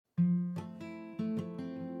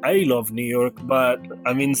I love New York, but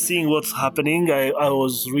I mean, seeing what's happening, I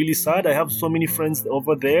was really sad. I have so many friends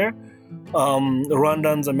over there,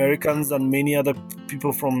 Rwandans, Americans, and many other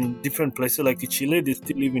people from different places like Chile. They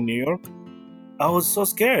still live in New York. I was so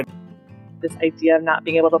scared. This idea of not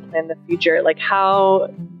being able to plan the future, like how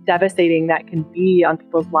devastating that can be on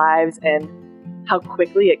people's lives and how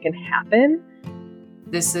quickly it can happen.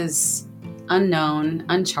 This is unknown,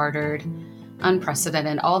 uncharted,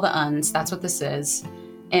 unprecedented, all the uns. That's what this is.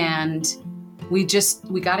 And we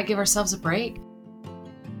got to give ourselves a break.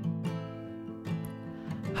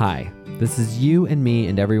 Hi, this is You and Me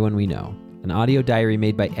and Everyone We Know, an audio diary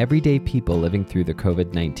made by everyday people living through the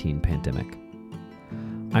COVID-19 pandemic.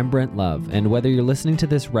 I'm Brent Love, and whether you're listening to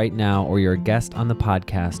this right now or you're a guest on the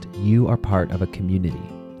podcast, you are part of a community.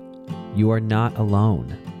 You are not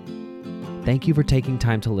alone. Thank you for taking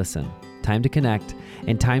time to listen, time to connect,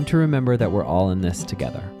 and time to remember that we're all in this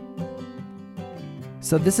together.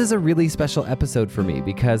 So this is a really special episode for me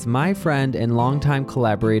because my friend and longtime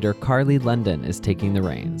collaborator Carly London is taking the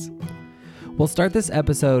reins. We'll start this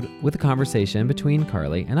episode with a conversation between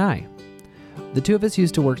Carly and I. The two of us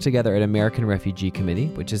used to work together at American Refugee Committee,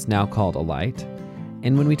 which is now called Alight.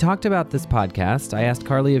 And when we talked about this podcast, I asked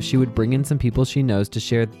Carly if she would bring in some people she knows to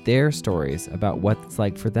share their stories about what it's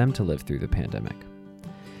like for them to live through the pandemic.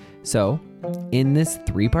 So, in this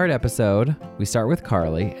 3-part episode, we start with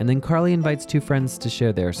Carly, and then Carly invites 2 friends to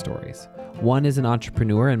share their stories. One is an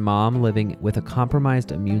entrepreneur and mom living with a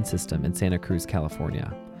compromised immune system in Santa Cruz,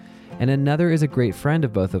 California. And another is a great friend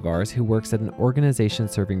of both of ours who works at an organization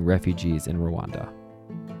serving refugees in Rwanda.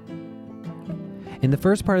 In the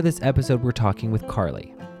first part of this episode, we're talking with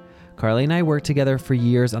Carly. Carly and I worked together for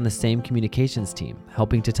years on the same communications team,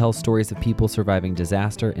 helping to tell stories of people surviving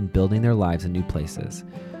disaster and building their lives in new places.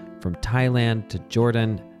 From Thailand to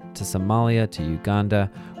Jordan to Somalia to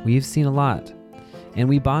Uganda, we've seen a lot. And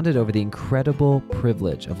we bonded over the incredible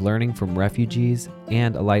privilege of learning from refugees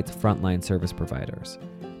and Alight's frontline service providers.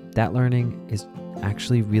 That learning is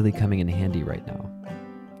actually really coming in handy right now.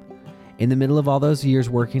 In the middle of all those years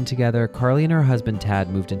working together, Carly and her husband Tad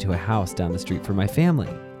moved into a house down the street from my family.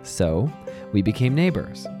 So we became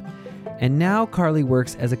neighbors. And now Carly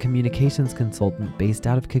works as a communications consultant based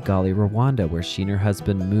out of Kigali, Rwanda, where she and her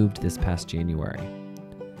husband moved this past January.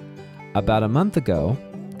 About a month ago,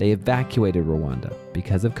 they evacuated Rwanda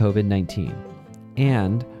because of COVID-19.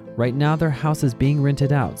 And right now their house is being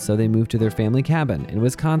rented out, so they moved to their family cabin in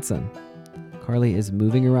Wisconsin. Carly is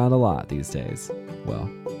moving around a lot these days.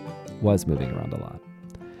 Well, was moving around a lot.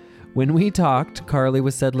 When we talked, Carly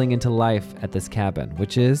was settling into life at this cabin,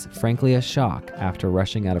 which is, frankly, a shock after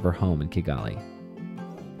rushing out of her home in Kigali.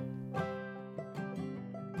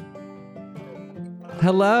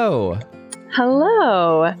 Hello!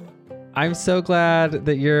 Hello! I'm so glad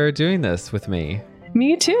that you're doing this with me.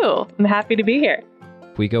 Me too. I'm happy to be here.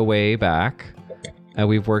 We go way back, and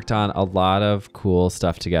we've worked on a lot of cool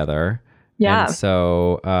stuff together. Yeah. And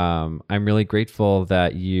so I'm really grateful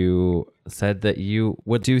that you said that you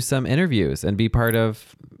would do some interviews and be part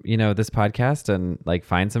of, this podcast and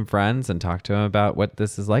find some friends and talk to them about what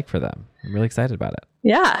this is like for them. I'm really excited about it.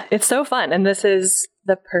 Yeah, it's so fun. And this is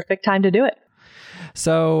the perfect time to do it.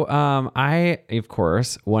 So I, of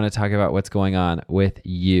course, want to talk about what's going on with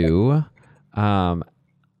you.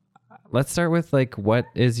 Let's start with what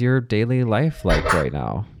is your daily life like right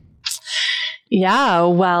now? Yeah,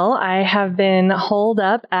 well, I have been holed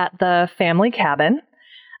up at the family cabin.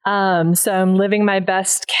 So I'm living my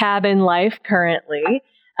best cabin life currently.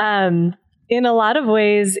 In a lot of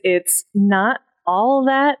ways, it's not all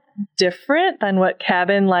that different than what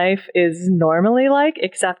cabin life is normally like,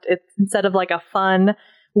 except it's instead of a fun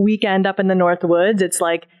weekend up in the North Woods, it's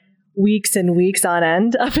weeks and weeks on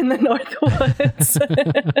end up in the North Woods.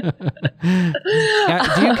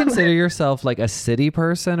 Do you consider yourself a city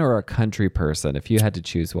person or a country person if you had to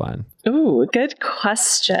choose one? Ooh, good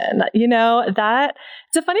question. That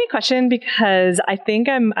it's a funny question because I think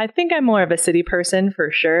I'm more of a city person for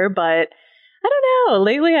sure, but I don't know.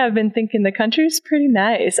 Lately I've been thinking the country's pretty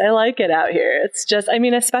nice. I like it out here. It's just,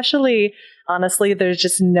 especially honestly,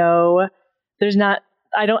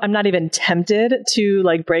 I'm not even tempted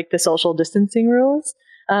to break the social distancing rules.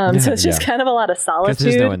 So it's just kind of a lot of solitude.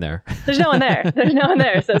 There's no one there. There's no one there. There's no one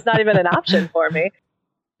there. So it's not even an option for me.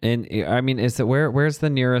 And is it where's the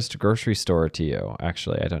nearest grocery store to you?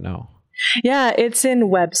 Actually, I don't know. Yeah, it's in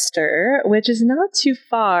Webster, which is not too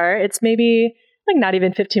far. It's maybe not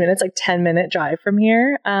even 15 minutes, 10-minute drive from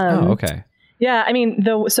here. Okay. Yeah,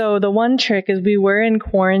 the one trick is we were in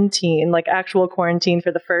quarantine, actual quarantine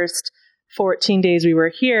for the first 14 days we were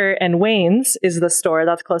here, and Wayne's is the store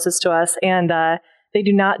that's closest to us, and they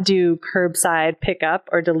do not do curbside pickup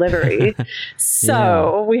or delivery.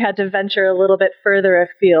 So we had to venture a little bit further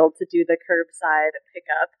afield to do the curbside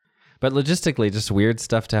pickup. But logistically, just weird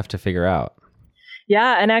stuff to have to figure out.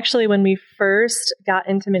 Yeah. And actually, when we first got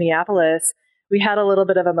into Minneapolis, we had a little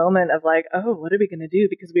bit of a moment of like, oh, what are we going to do?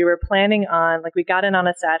 Because we were planning on, like, we got in on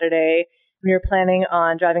a Saturday. We were planning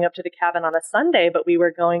on driving up to the cabin on a Sunday, but we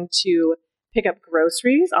were going to pick up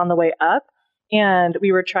groceries on the way up. And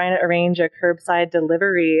we were trying to arrange a curbside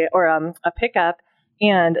delivery or a pickup.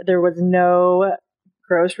 And there was no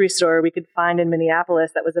grocery store we could find in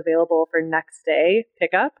Minneapolis that was available for next day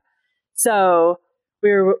pickup. So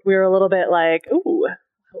we were a little bit like, ooh,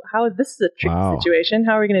 how is this a tricky situation?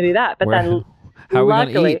 How are we going to do that? But then how are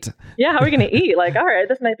we going to eat? Yeah, how are we going to eat? Like, all right,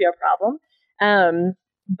 this might be a problem.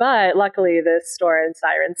 But luckily, the store in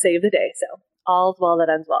Siren saved the day. So all's well that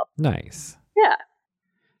ends well. Nice. Yeah.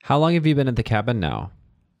 How long have you been at the cabin now?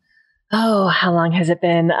 Oh, how long has it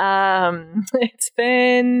been? It's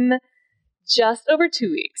been just over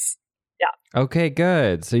 2 weeks. Yeah. Okay,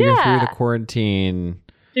 good. So you're through the quarantine.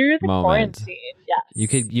 Through the moment. Quarantine, yes.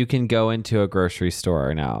 You can go into a grocery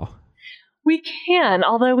store now. We can,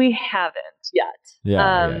 although we haven't yet.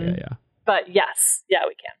 Yeah. But yes, yeah,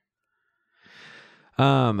 we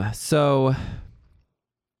can. So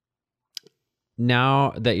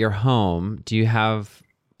now that you're home, do you have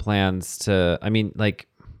plans to, I mean, like,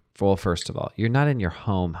 well, first of all, you're not in your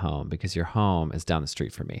home because your home is down the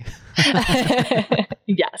street from me.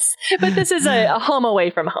 Yes. But this is a home away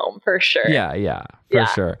from home for sure. Yeah, for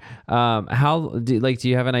sure. Do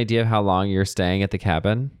you have an idea of how long you're staying at the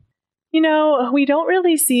cabin? You know, we don't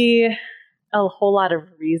really see a whole lot of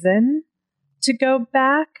reason to go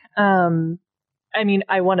back. I mean,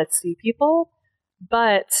 I want to see people,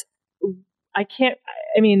 but we can't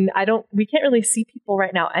really see people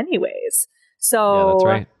right now anyways. So yeah, that's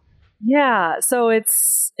right. Yeah. So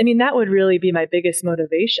that would really be my biggest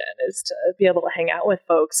motivation, is to be able to hang out with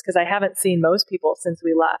folks, because I haven't seen most people since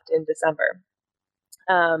we left in December.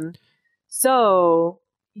 So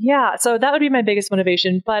that would be my biggest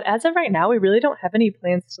motivation. But as of right now, we really don't have any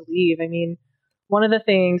plans to leave. I mean, one of the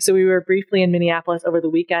things, so we were briefly in Minneapolis over the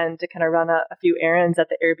weekend to kind of run a few errands at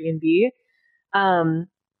the Airbnb.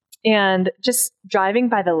 And just driving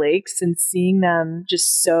by the lakes and seeing them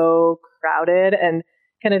just so crowded, and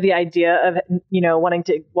kind of the idea of, wanting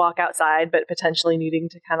to walk outside, but potentially needing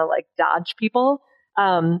to kind of like dodge people.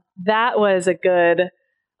 That was when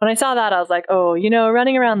I saw that, I was like, oh,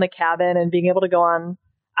 running around the cabin and being able to go on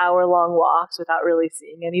hour-long walks without really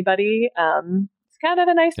seeing anybody, it's kind of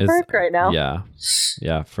a nice perk right now.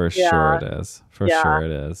 Yeah, for sure it is. For sure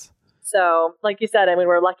it is. So like you said, I mean,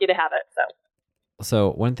 we're lucky to have it.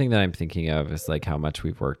 So one thing that I'm thinking of is like how much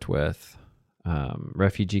we've worked with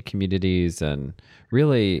refugee communities, and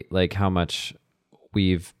really like how much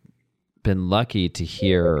we've been lucky to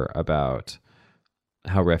hear about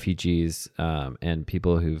how refugees and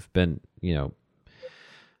people who've been,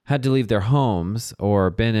 had to leave their homes or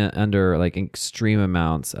been under like extreme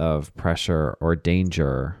amounts of pressure or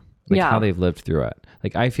danger, how they've lived through it.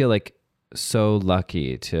 Like, I feel like so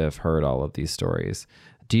lucky to have heard all of these stories.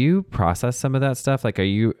 Do you process some of that stuff? Like,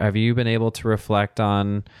 have you been able to reflect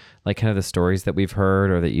on like kind of the stories that we've heard,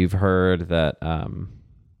 or that you've heard, that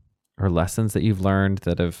or lessons that you've learned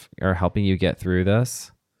that are helping you get through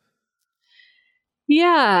this?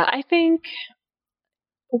 Yeah, I think,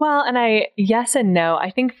 yes and no. I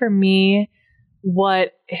think for me,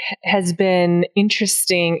 what has been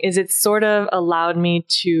interesting is it's sort of allowed me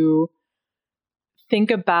to think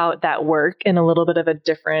about that work in a little bit of a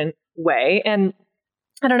different way. And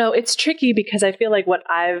I don't know, it's tricky because I feel like what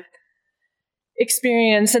I've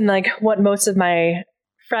experienced and like what most of my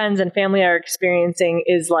friends and family are experiencing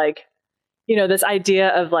is like, this idea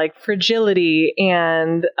of like fragility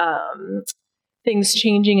and things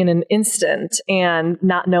changing in an instant and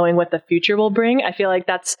not knowing what the future will bring. I feel like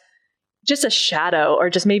that's just a shadow, or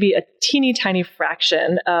just maybe a teeny tiny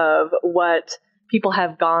fraction of what people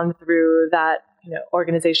have gone through that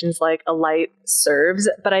organizations like Alight serves.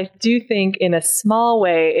 But I do think in a small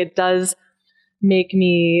way, it does make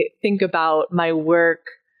me think about my work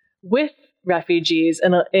with refugees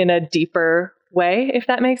in a deeper way, if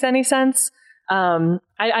that makes any sense. I'm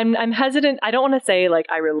hesitant. I don't want to say like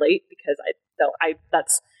I relate, because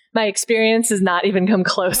that's my experience has not even come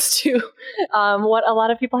close to what a lot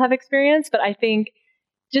of people have experienced. But I think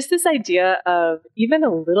just this idea of even a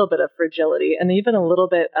little bit of fragility, and even a little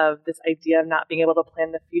bit of this idea of not being able to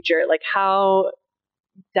plan the future, like how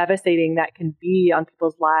devastating that can be on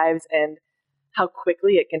people's lives and how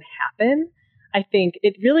quickly it can happen. I think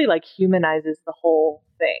it really like humanizes the whole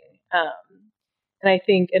thing. And I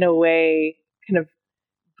think in a way kind of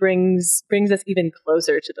brings us even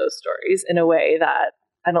closer to those stories in a way that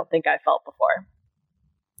I don't think I felt before.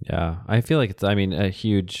 Yeah, I feel like it's, I mean, a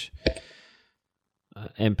huge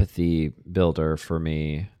empathy builder for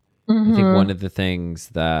me. I think one of the things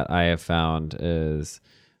that I have found is,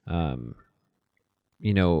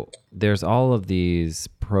 there's all of these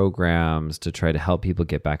programs to try to help people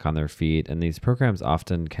get back on their feet. And these programs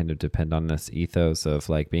often kind of depend on this ethos of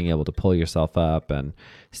like being able to pull yourself up and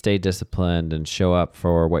stay disciplined and show up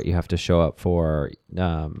for what you have to show up for.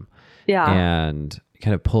 And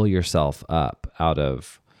kind of pull yourself up out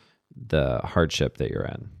of the hardship that you're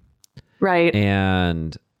in. Right.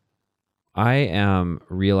 And I am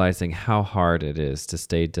realizing how hard it is to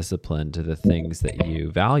stay disciplined to the things that you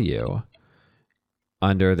value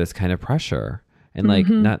under this kind of pressure. And like,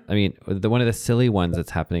 one of the silly ones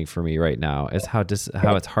that's happening for me right now is how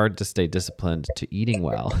it's hard to stay disciplined to eating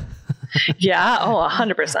well. Yeah. Oh,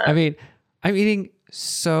 100%. I mean, I'm eating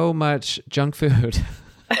so much junk food.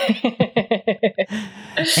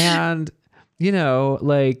 And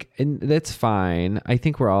and that's fine. I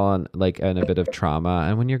think we're all in a bit of trauma.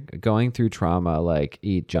 And when you're going through trauma, like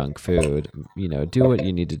eat junk food, do what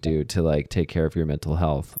you need to do to like take care of your mental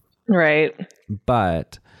health. Right.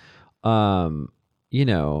 But, I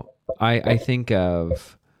think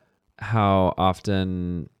of how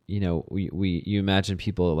often, you imagine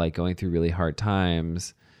people like going through really hard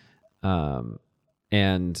times,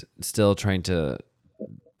 and still trying to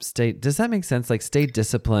does that make sense? Like stay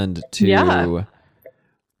disciplined to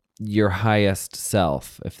your highest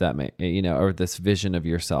self, if that may, or this vision of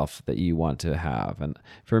yourself that you want to have. And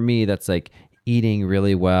for me, that's like eating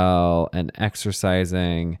really well and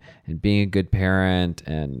exercising and being a good parent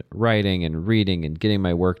and writing and reading and getting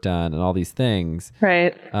my work done and all these things.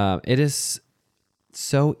 Right. It is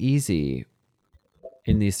so easy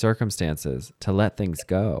in these circumstances to let things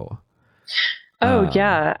go. Oh,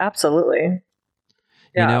 yeah, absolutely.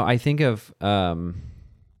 Yeah. I think of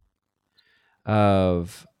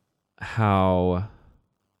how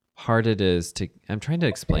hard it is to, I'm trying to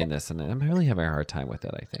explain this and I'm really having a hard time with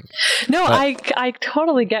it, I think. No, I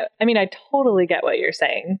totally get what you're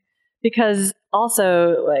saying, because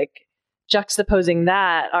also like juxtaposing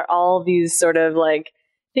that are all these sort of like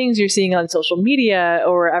things you're seeing on social media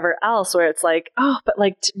or wherever else where it's like, oh, but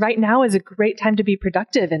like right now is a great time to be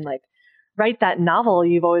productive and like write that novel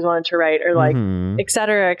you've always wanted to write, or like, et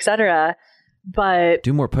cetera, et cetera. But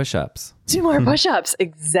do more push-ups.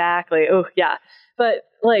 Exactly. Oh yeah. But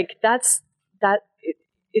like,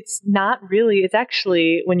 it's not really, it's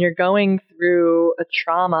actually when you're going through a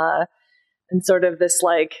trauma and sort of this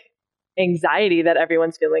like anxiety that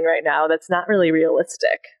everyone's feeling right now, that's not really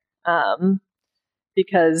realistic.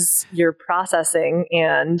 Because you're processing,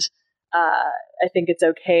 and I think it's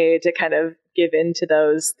okay to kind of give into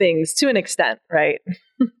those things to an extent, right?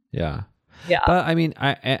 Yeah. Yeah. But I mean,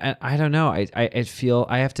 I don't know.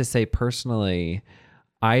 I have to say personally,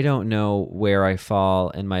 I don't know where I fall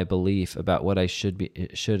in my belief about what I should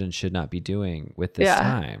and should not be doing with this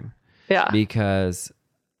time. Yeah. Because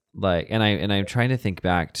and I'm trying to think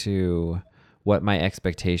back to what my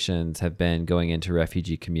expectations have been going into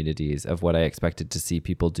refugee communities, of what I expected to see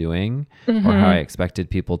people doing, or how I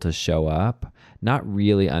expected people to show up, not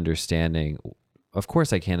really understanding. Of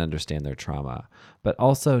course I can't understand their trauma, but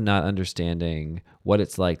also not understanding what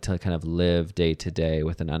it's like to kind of live day to day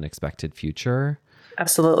with an unexpected future.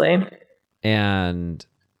 Absolutely. And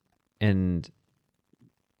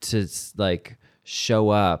to like show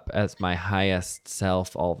up as my highest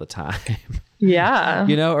self all the time. Yeah.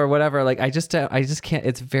 Or whatever. Like I just can't,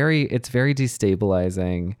 it's very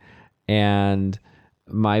destabilizing. And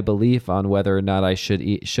my belief on whether or not I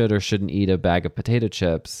should or shouldn't eat a bag of potato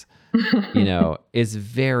chips, is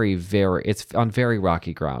very, it's on very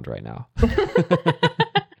rocky ground right now.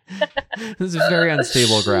 This is very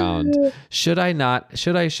unstable ground. Should I not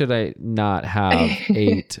have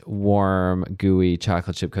 8 warm, gooey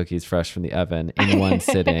chocolate chip cookies fresh from the oven in one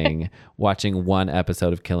sitting, watching one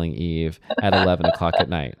episode of Killing Eve at 11 o'clock at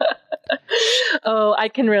night? Oh, I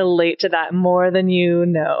can relate to that more than you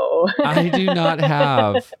know. I do not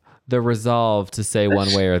have the resolve to say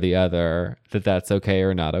one way or the other that that's okay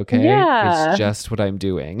or not okay. Yeah. It's just what I'm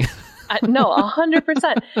doing. No,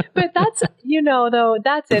 100%. But that's, though,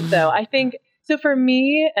 that's it though. I think, so for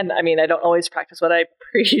me, and I mean, I don't always practice what I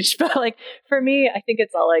preach, but like for me, I think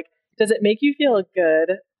it's all like, does it make you feel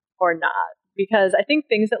good or not? Because I think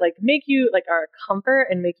things that like make you like are comfort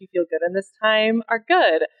and make you feel good in this time are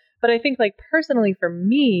good. But I think like personally for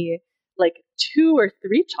me, like 2 or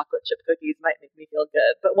 3 chocolate chip cookies might make me feel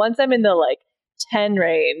good. But once I'm in the like 10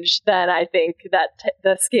 range, then I think that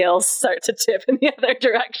the scales start to tip in the other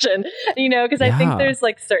direction, because I think there's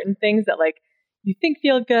like certain things that like you think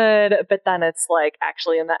feel good, but then it's like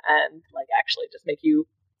actually in the end, like actually just make you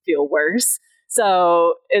feel worse.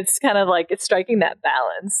 So it's kind of like it's striking that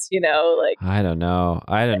balance, like I don't know.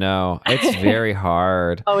 It's very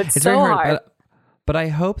hard. Oh, it's so very hard. But I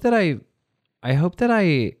hope that I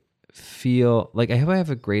feel like I hope I have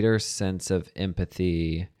a greater sense of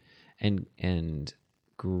empathy and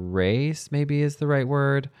grace, maybe is the right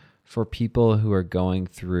word, for people who are going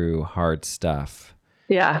through hard stuff.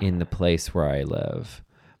 Yeah. In the place where I live,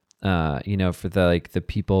 for the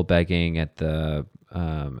people begging at the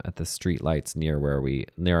street lights near our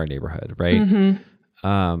neighborhood, right?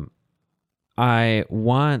 Mm-hmm. I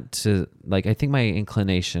want to, like, I think my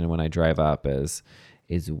inclination when I drive up is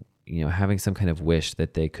having some kind of wish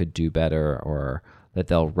that they could do better or that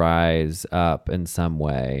they'll rise up in some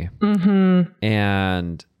way. Mm-hmm.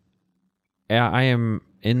 And I am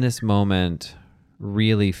in this moment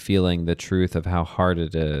really feeling the truth of how hard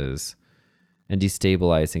it is and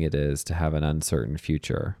destabilizing it is to have an uncertain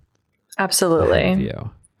future. Absolutely. Ahead of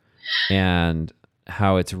you. And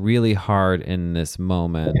how it's really hard in this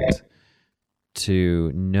moment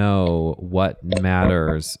to know what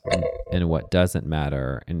matters and what doesn't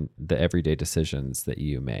matter in the everyday decisions that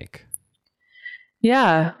you make.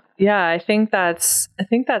 Yeah. I think that's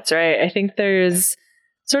right. I think there's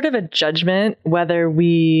sort of a judgment whether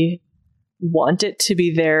we want it to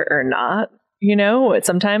be there or not.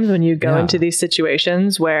 Sometimes when you go into these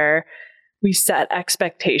situations where we set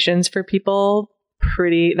expectations for people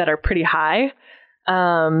that are pretty high.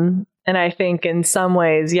 And I think in some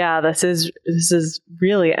ways, this is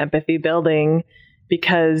really empathy building,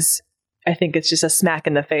 because I think it's just a smack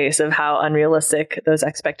in the face of how unrealistic those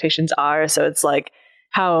expectations are. So it's like,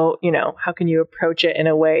 how can you approach it in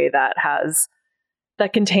a way that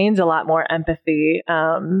contains a lot more empathy,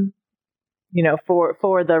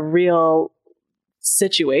 for the real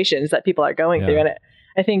situations that people are going through. And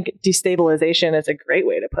I think destabilization is a great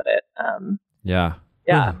way to put it. Yeah.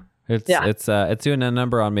 It's doing a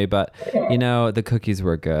number on me, but the cookies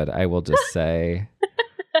were good. I will just say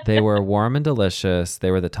they were warm and delicious.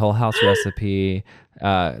 They were the Toll House recipe.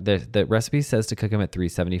 The recipe says to cook them at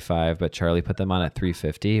 375, but Charlie put them on at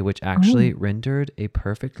 350, which actually rendered a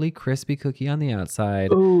perfectly crispy cookie on the outside,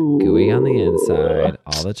 gooey on the inside.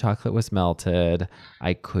 All the chocolate was melted.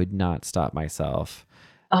 I could not stop myself.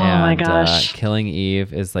 Oh my gosh. Killing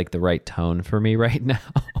Eve is like the right tone for me right now.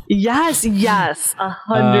 Yes,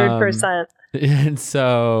 100%. And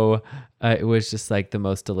so it was just like the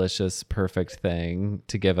most delicious, perfect thing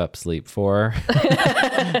to give up sleep for.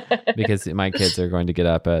 Because my kids are going to get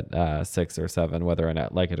up at 6 or 7, whether or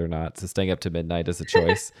not like it or not. So staying up to midnight is a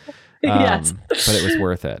choice. Yes. But it was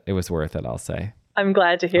worth it. It was worth it, I'll say. I'm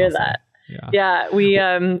glad to hear that. Yeah,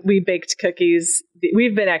 we baked cookies.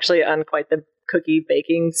 We've been actually on quite the cookie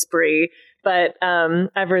baking spree, but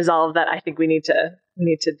I've resolved that I think we need to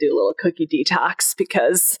do a little cookie detox,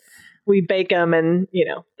 because we bake them and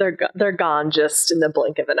they're gone just in the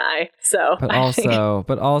blink of an eye. So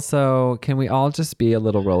but also can we all just be a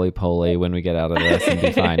little roly-poly when we get out of this and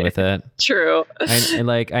be fine with it? True. And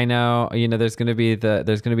like, I know there's going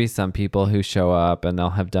to be some people who show up and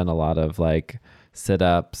they'll have done a lot of like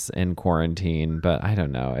sit-ups in quarantine, but I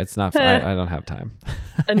don't know, it's not I don't have time.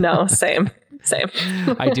 No, same.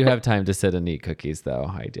 I do have time to sit and eat cookies, though.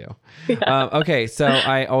 I do. Yeah. Okay, so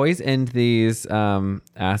I always end these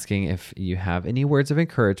asking if you have any words of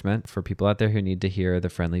encouragement for people out there who need to hear the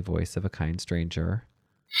friendly voice of a kind stranger.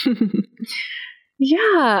 Yeah,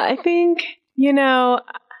 I think,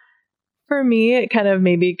 for me, it kind of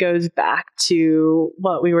maybe goes back to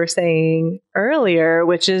what we were saying earlier,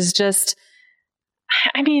 which is just,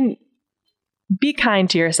 be kind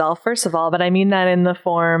to yourself, first of all, but I mean that in the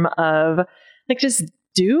form of like, just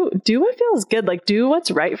do what feels good. Like, do what's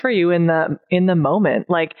right for you in the moment.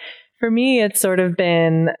 Like, for me, it's sort of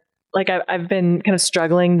been like, I've been kind of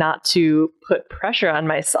struggling not to put pressure on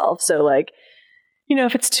myself. So like,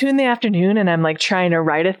 if it's 2 p.m. and I'm like trying to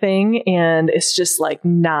write a thing and it's just like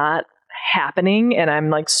not happening and I'm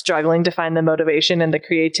like struggling to find the motivation and the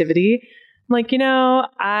creativity, I'm like,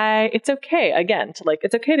 it's okay again to like,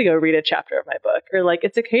 it's okay to go read a chapter of my book, or like,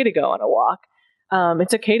 it's okay to go on a walk.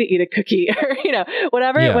 It's okay to eat a cookie, or,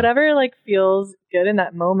 whatever like feels good in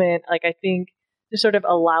that moment. Like, I think just sort of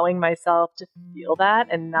allowing myself to feel that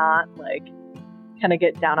and not like kind of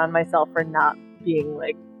get down on myself for not being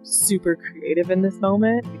like super creative in this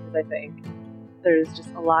moment, because I think there's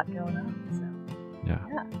just a lot going on. So,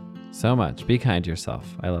 yeah. So much. Be kind to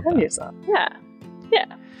yourself. I love that. Kind to yourself. Yeah.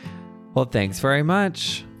 Well, thanks very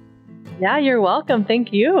much. Yeah, you're welcome.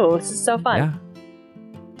 Thank you. This is so fun. Yeah.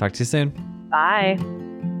 Talk to you soon. Bye.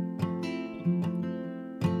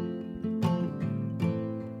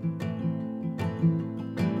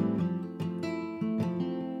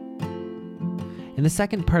 In the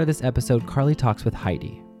second part of this episode, Carly talks with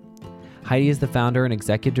Heidi. Heidi is the founder and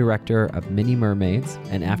executive director of Mini Mermaids,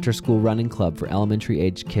 an after-school running club for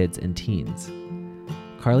elementary-aged kids and teens.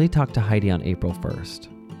 Carly talked to Heidi on April 1st.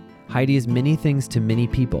 Heidi is many things to many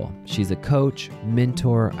people. She's a coach,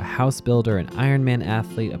 mentor, a house builder, an Ironman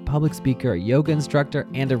athlete, a public speaker, a yoga instructor,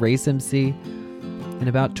 and a race MC. And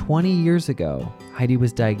about 20 years ago, Heidi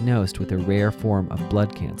was diagnosed with a rare form of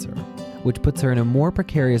blood cancer, which puts her in a more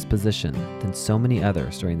precarious position than so many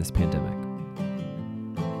others during this pandemic.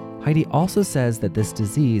 Heidi also says that this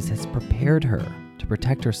disease has prepared her to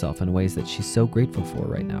protect herself in ways that she's so grateful for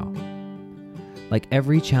right now. Like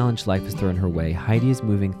every challenge life has thrown her way, Heidi is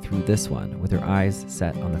moving through this one with her eyes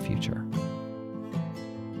set on the future.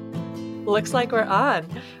 Looks like we're on.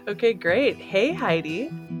 Okay, great. Hey,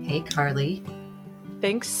 Heidi. Hey, Carly.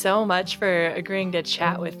 Thanks so much for agreeing to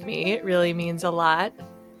chat with me. It really means a lot.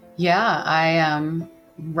 Yeah, I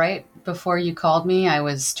right before you called me, I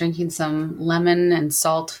was drinking some lemon and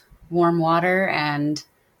salt warm water and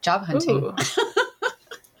job hunting. Ooh.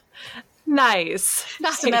 Nice.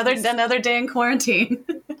 Just another day in quarantine.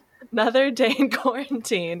 Another day in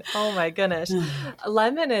quarantine. Oh my goodness.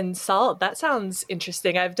 Lemon and salt. That sounds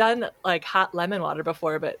interesting. I've done like hot lemon water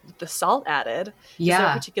before, but the salt added. Yeah. Is there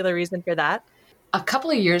a particular reason for that? A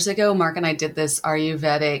couple of years ago, Mark and I did this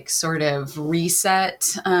Ayurvedic sort of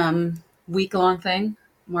reset week-long thing.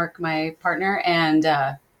 Mark, my partner, and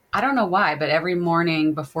I don't know why, but every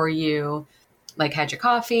morning before you like had your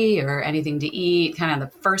coffee or anything to eat, kind of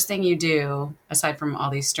the first thing you do, aside from all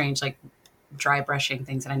these strange like dry brushing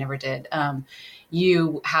things that I never did,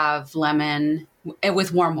 you have lemon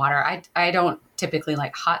with warm water. I don't typically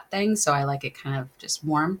like hot things, so I like it kind of just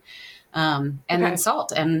warm, and then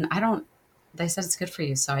salt. And they said it's good for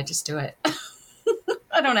you, so I just do it.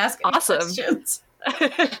 I don't ask any questions.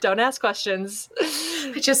 Don't ask questions.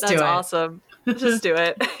 Just do it. That's awesome. Just do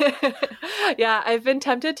it. Yeah, I've been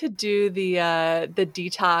tempted to do the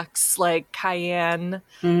detox like cayenne,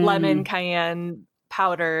 lemon cayenne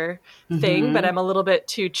powder thing, but I'm a little bit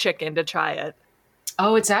too chicken to try it.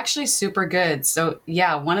 Oh, it's actually super good. So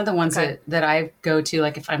yeah, one of the ones that I go to,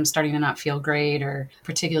 like if I'm starting to not feel great or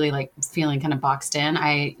particularly like feeling kind of boxed in,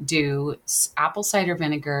 I do apple cider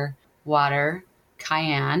vinegar, water,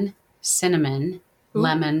 cayenne, cinnamon,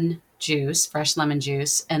 lemon juice, fresh lemon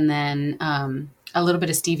juice, and then a little bit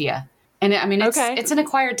of stevia. And I mean, it's an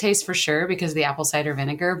acquired taste for sure because of the apple cider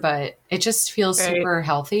vinegar, but it just feels super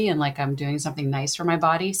healthy and like I'm doing something nice for my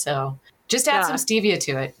body. So just add some stevia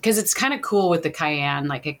to it because it's kind of cool with the cayenne.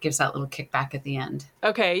 Like it gives that little kickback at the end.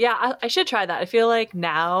 Okay. Yeah, I should try that. I feel like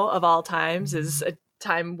now of all times is a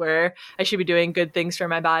time where I should be doing good things for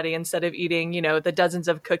my body instead of eating, the dozens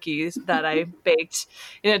of cookies that I baked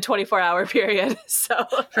in a 24-hour period. So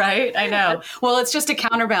right. I know. Well, it's just a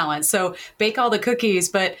counterbalance. So bake all the cookies,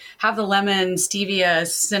 but have the lemon, stevia,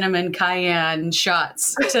 cinnamon, cayenne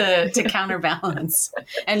shots to counterbalance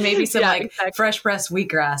and maybe some fresh pressed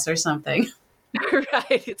wheatgrass or something.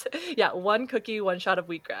 Right. Yeah. One cookie, one shot of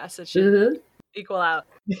wheatgrass. It should equal out.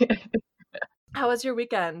 How was your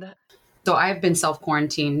weekend? So I've been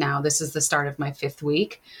self-quarantined now. This is the start of my 5th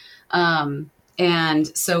week. And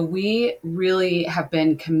so we really have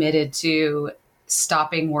been committed to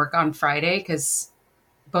stopping work on Friday because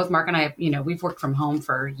both Mark and I, we've worked from home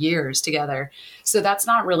for years together. So that's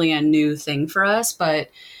not really a new thing for us.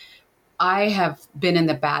 But I have been in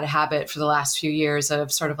the bad habit for the last few years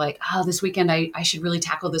of sort of like, this weekend I should really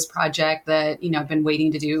tackle this project that, I've been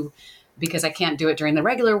waiting to do because I can't do it during the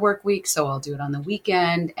regular work week. So I'll do it on the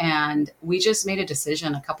weekend. And we just made a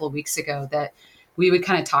decision a couple of weeks ago that we would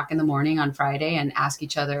kind of talk in the morning on Friday and ask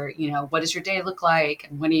each other, what does your day look like?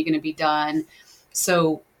 And when are you going to be done?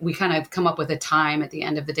 So we kind of come up with a time at the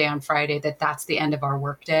end of the day on Friday that's the end of our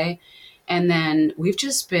work day. And then we've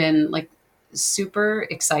just been like super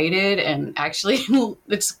excited. And actually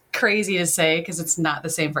it's crazy to say because it's not the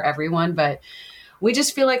same for everyone, but we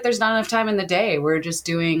just feel like there's not enough time in the day. We're just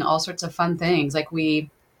doing all sorts of fun things. Like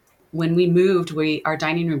when we moved, our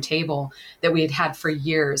dining room table that we had for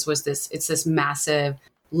years was this massive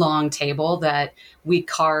long table that we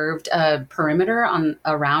carved a perimeter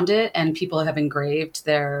around it and people have engraved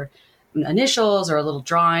their initials or a little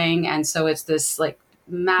drawing. And so it's this like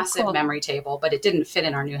massive memory table, but it didn't fit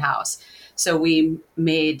in our new house. So we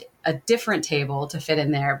made a different table to fit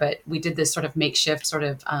in there, but we did this sort of makeshift sort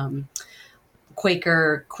of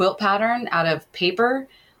Quaker quilt pattern out of paper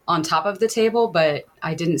on top of the table, but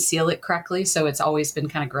I didn't seal it correctly. So it's always been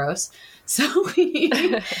kind of gross. So we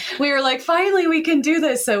were like, finally, we can do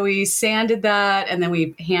this. So we sanded that and then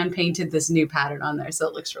we hand painted this new pattern on there. So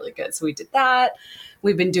it looks really good. So we did that.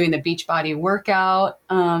 We've been doing the Beachbody workout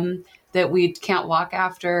that we can't walk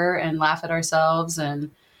after and laugh at ourselves.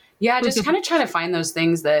 And yeah, just kind of trying to find those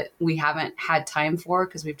things that we haven't had time for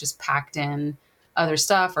because we've just packed in other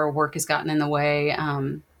stuff or work has gotten in the way.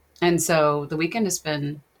 And so the weekends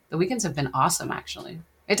have been awesome, actually.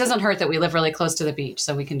 It doesn't hurt that we live really close to the beach,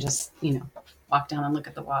 so we can just, walk down and look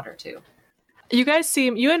at the water too. You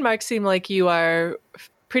and Mark seem like you are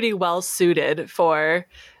pretty well suited for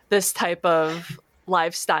this type of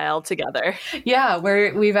lifestyle together. Yeah,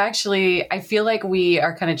 I feel like we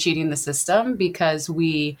are kind of cheating the system because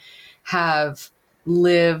we have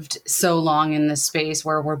lived so long in this space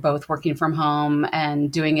where we're both working from home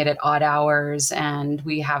and doing it at odd hours. And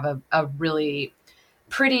we have a really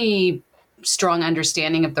pretty strong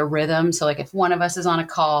understanding of the rhythm. So like if one of us is on a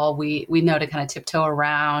call, we know to kind of tiptoe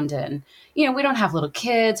around, and, we don't have little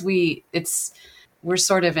kids. We're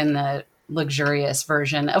sort of in the luxurious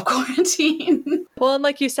version of quarantine. Well, and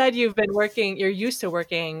like you said, you're used to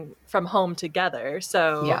working from home together.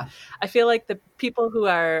 So yeah. I feel like the people who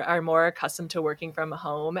are more accustomed to working from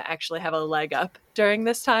home actually have a leg up during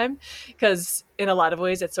this time because in a lot of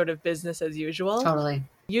ways it's sort of business as usual. Totally.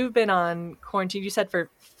 You've been on quarantine, you said, for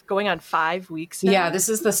going on 5 weeks now? Yeah, this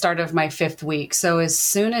is the start of my 5th week. So as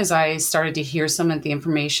soon as I started to hear some of the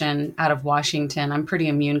information out of Washington, I'm pretty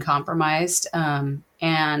immune compromised.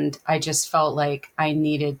 And I just felt like I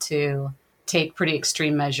needed to take pretty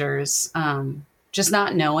extreme measures. Just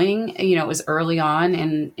not knowing, it was early on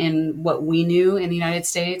in what we knew in the United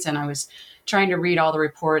States. And I was trying to read all the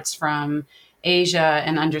reports from Asia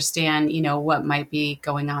and understand, what might be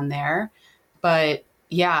going on there. But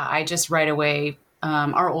yeah, I just right away,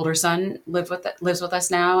 our older son lives with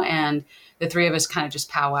us now. And the three of us kind of just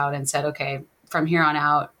powwowed and said, okay, from here on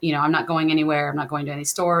out, I'm not going anywhere. I'm not going to any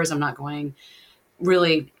stores. I'm not going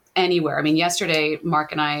really anywhere. I mean, yesterday,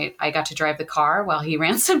 Mark and I got to drive the car while he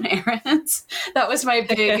ran some errands. That was my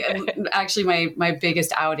my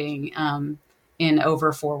biggest outing in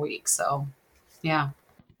over 4 weeks. So, yeah.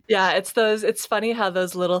 Yeah, it's funny how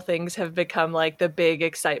those little things have become like the big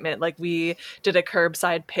excitement. Like we did a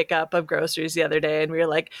curbside pickup of groceries the other day and we were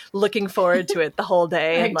like looking forward to it the whole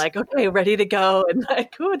day right. And like, okay, ready to go. And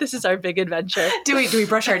like, ooh, this is our big adventure. Do we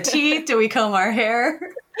brush our teeth? Do we comb our hair?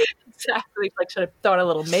 Exactly. Like should I throw on a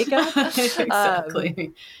little makeup?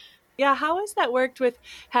 Exactly. Yeah. How has that worked with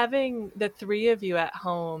having the three of you at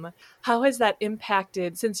home? How has that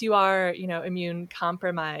impacted since you are, immune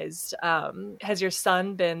compromised? Has your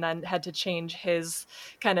son had to change his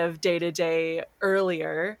kind of day to day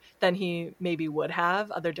earlier than he maybe would have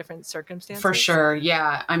under different circumstances? For sure.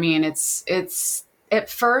 Yeah. I mean, it's at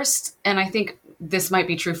first, and I think this might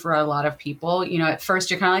be true for a lot of people, at first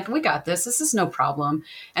you're kind of like, we got this. This is no problem.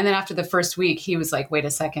 And then after the first week, he was like, wait a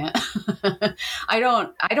second. I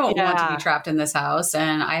don't want to be trapped in this house.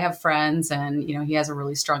 And I have friends and, he has a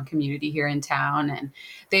really strong community here in town. And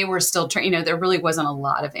they were still, there really wasn't a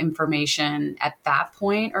lot of information at that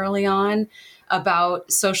point early on about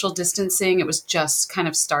social distancing. It was just kind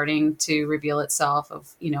of starting to reveal itself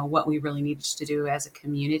of, what we really needed to do as a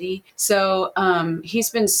community. So he's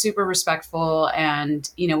been super respectful and,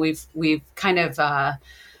 we've kind of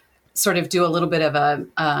sort of do a little bit of a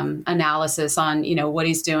analysis on, what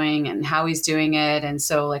he's doing and how he's doing it. And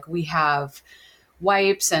so like we have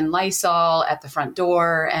wipes and Lysol at the front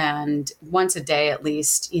door. And once a day, at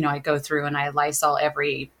least, I go through and I Lysol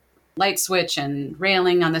every light switch and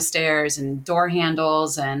railing on the stairs and door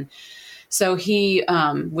handles. And so he,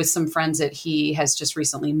 with some friends that he has just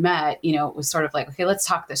recently met, it was sort of like, okay, let's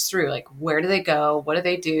talk this through. Like, where do they go? What do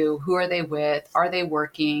they do? Who are they with? Are they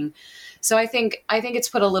working? So I think it's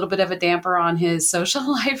put a little bit of a damper on his social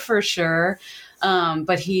life for sure.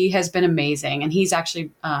 But he has been amazing. And he's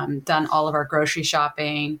actually done all of our grocery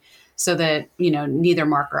shopping so that, neither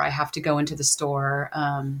Mark or I have to go into the store.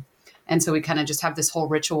 And so we kind of just have this whole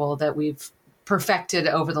ritual that we've perfected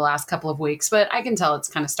over the last couple of weeks, but I can tell it's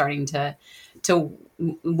kind of starting to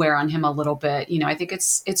wear on him a little bit. I think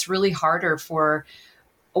it's really harder for,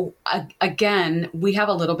 again, we have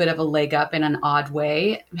a little bit of a leg up in an odd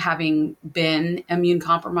way, having been immune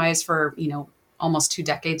compromised for, almost 2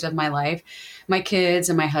 decades of my life. My kids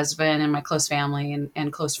and my husband and my close family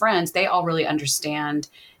and close friends, they all really understand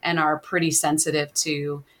and are pretty sensitive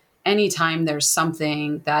to anytime there's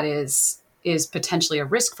something that is potentially a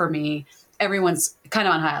risk for me, everyone's kind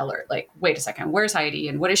of on high alert. Like, wait a second, where's Heidi?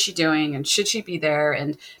 And what is she doing? And should she be there?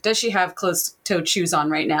 And does she have closed-toed shoes on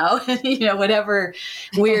right now? Whatever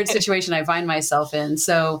weird situation I find myself in.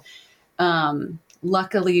 So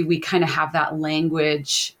luckily, we kind of have that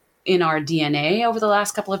language in our DNA over the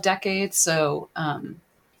last couple of decades. So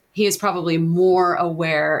he is probably more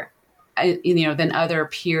aware, than other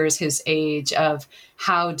peers his age of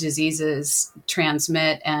how diseases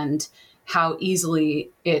transmit and how easily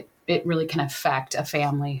it really can affect a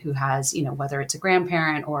family who has, whether it's a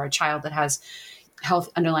grandparent or a child that has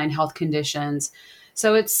underlying health conditions.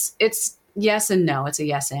 So it's yes and no. It's a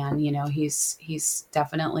yes and, he's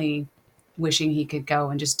definitely wishing he could go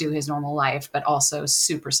and just do his normal life, but also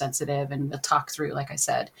super sensitive. And we'll talk through, like I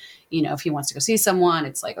said, if he wants to go see someone,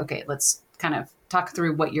 it's like, okay, let's kind of talk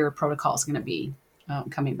through what your protocol is going to be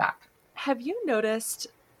coming back. Have you noticed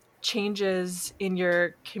changes in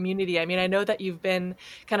your community? I mean, I know that you've been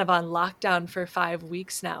kind of on lockdown for 5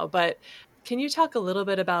 weeks now, but can you talk a little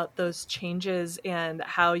bit about those changes and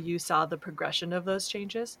how you saw the progression of those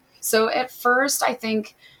changes? So at first, I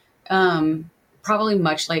think probably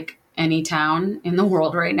much like any town in the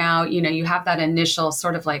world right now, you have that initial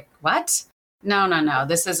sort of like, what? No,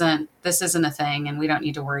 this isn't a thing, and we don't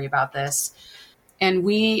need to worry about this. And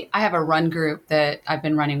I have a run group that I've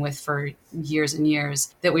been running with for years and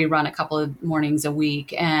years that we run a couple of mornings a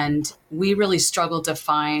week. And we really struggled to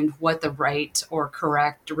find what the right or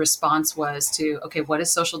correct response was to, okay, what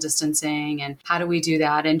is social distancing and how do we do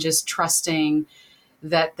that? And just trusting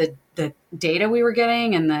that the data we were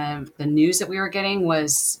getting and the news that we were getting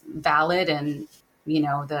was valid and,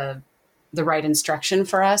 the right instruction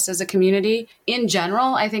for us as a community. In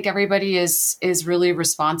general, I think everybody is really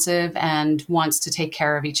responsive and wants to take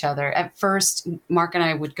care of each other. At first, Mark and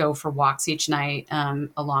I would go for walks each night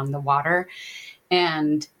along the water.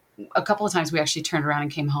 And a couple of times we actually turned around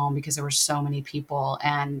and came home because there were so many people.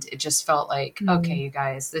 And it just felt like, okay, you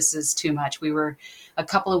guys, this is too much. We were a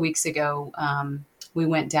couple of weeks ago, we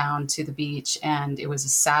went down to the beach and it was a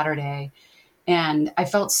Saturday. And I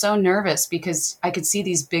felt so nervous because I could see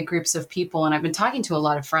these big groups of people. And I've been talking to a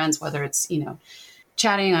lot of friends, whether it's,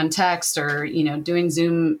 chatting on text or, doing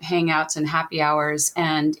Zoom hangouts and happy hours.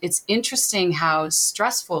 And it's interesting how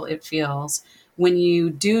stressful it feels when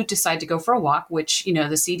you do decide to go for a walk, which, the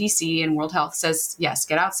CDC and World Health says, yes,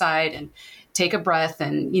 get outside and take a breath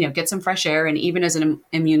and, get some fresh air. And even as an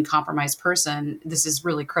immune compromised person, this is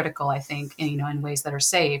really critical, I think, in ways that are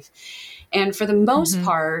safe. And for the most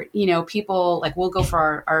part, people like we'll go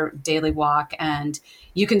for our daily walk and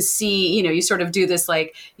you can see, you sort of do this,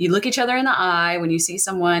 like you look each other in the eye when you see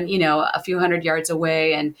someone, a few hundred yards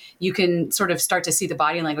away, and you can sort of start to see the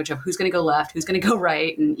body language of who's going to go left, who's going to go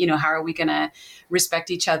right. And, how are we going to respect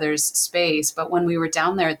each other's space? But when we were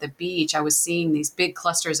down there at the beach, I was seeing these big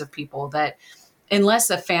clusters of people that unless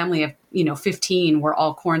a family of, 15 were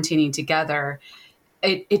all quarantining together,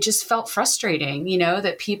 it just felt frustrating,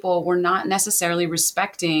 that people were not necessarily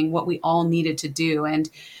respecting what we all needed to do. And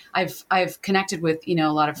I've connected with, a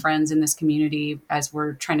lot of friends in this community as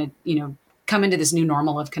we're trying to, come into this new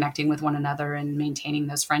normal of connecting with one another and maintaining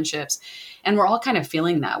those friendships. And we're all kind of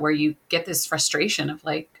feeling that, where you get this frustration of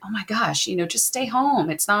like, oh my gosh, just stay home.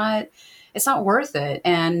 It's not worth it.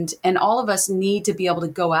 And all of us need to be able to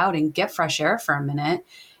go out and get fresh air for a minute.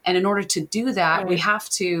 And in order to do that, we have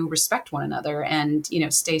to respect one another and,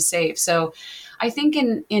 stay safe. So I think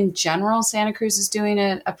in general, Santa Cruz is doing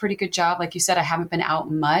a pretty good job. Like you said, I haven't been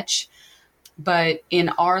out much, but in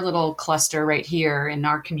our little cluster right here in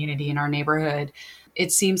our community, in our neighborhood,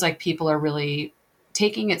 it seems like people are really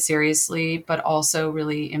taking it seriously, but also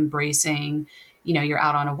really embracing, you're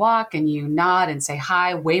out on a walk and you nod and say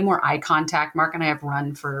hi, way more eye contact. Mark and I have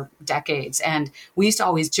run for decades. And we used to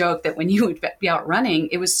always joke that when you would be out running,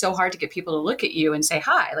 it was so hard to get people to look at you and say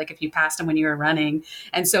hi, like if you passed them when you were running.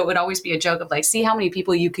 And so it would always be a joke of like, see how many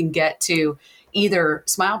people you can get to either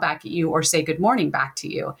smile back at you or say good morning back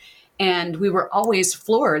to you. And we were always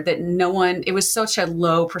floored that it was such a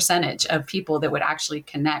low percentage of people that would actually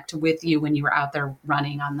connect with you when you were out there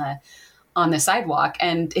running on the sidewalk.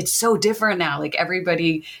 And it's so different now. Like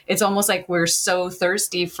everybody, it's almost like we're so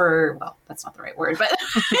thirsty for, well, that's not the right word, but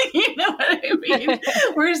you know what I mean?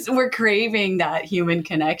 We're craving that human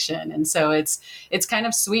connection. And so it's kind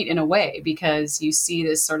of sweet in a way, because you see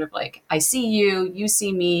this sort of like, I see you, you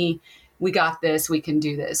see me, we got this, we can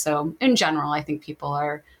do this. So in general, I think people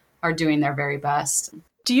are doing their very best.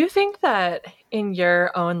 Do you think that in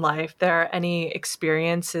your own life, there are any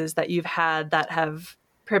experiences that you've had that have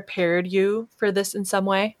prepared you for this in some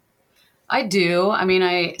way? I do. I mean,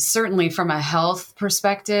 I certainly from a health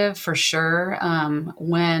perspective, for sure.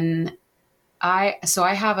 When I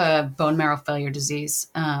have a bone marrow failure disease,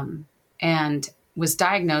 and was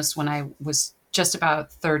diagnosed when I was just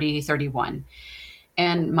about 30, 31.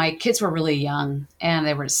 And my kids were really young, and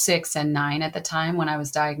they were 6 and 9 at the time when I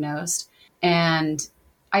was diagnosed. And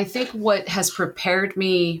I think what has prepared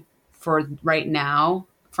me for right now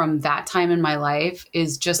from that time in my life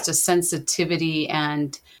is just a sensitivity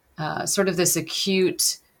and sort of this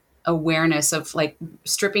acute awareness of like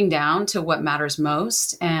stripping down to what matters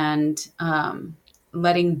most, and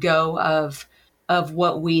letting go of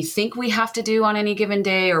what we think we have to do on any given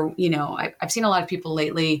day. Or, I've seen a lot of people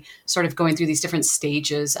lately sort of going through these different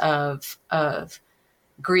stages of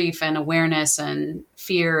grief and awareness and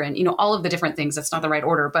fear and, all of the different things. That's not the right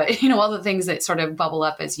order, but, all the things that sort of bubble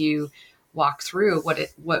up as you walk through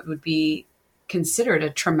what would be considered a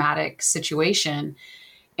traumatic situation.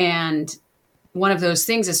 And one of those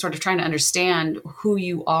things is sort of trying to understand who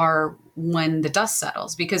you are when the dust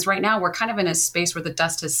settles, because right now we're kind of in a space where the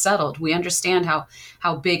dust has settled. We understand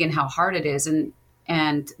how big and how hard it is.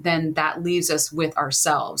 And then that leaves us with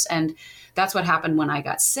ourselves. And that's what happened when I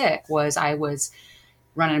got sick. Was I was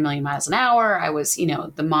running 1,000,000 miles an hour. I was,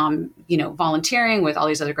 the mom, volunteering with all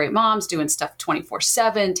these other great moms, doing stuff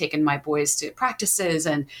 24/7, taking my boys to practices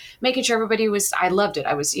and making sure everybody I loved it.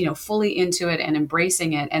 I was, fully into it and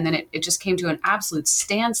embracing it. And then it just came to an absolute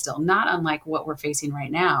standstill, not unlike what we're facing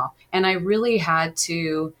right now. And I really had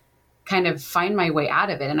to kind of find my way out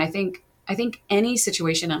of it. And I think any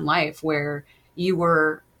situation in life where you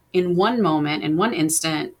were in one moment, in one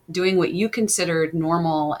instant, doing what you considered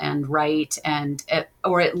normal and right,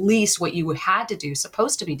 or at least what you had to do,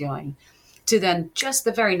 supposed to be doing, to then just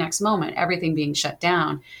the very next moment, everything being shut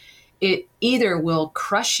down, it either will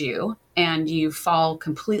crush you and you fall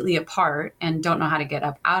completely apart and don't know how to get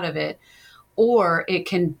up out of it, or it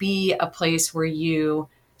can be a place where you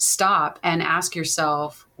stop and ask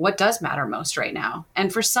yourself, what does matter most right now?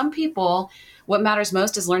 And for some people, what matters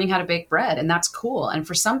most is learning how to bake bread, and that's cool. And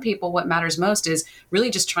for some people, what matters most is really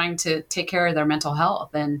just trying to take care of their mental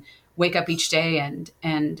health and wake up each day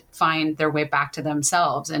and find their way back to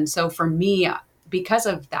themselves. And so for me, because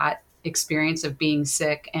of that experience of being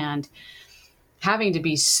sick and having to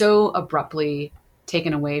be so abruptly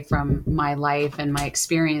taken away from my life and my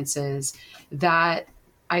experiences, that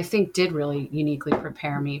I think did really uniquely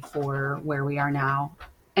prepare me for where we are now.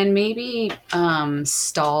 And maybe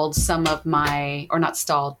stalled some of or not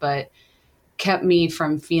stalled, but kept me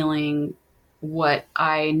from feeling what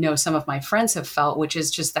I know some of my friends have felt, which is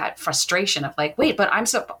just that frustration of like, wait, but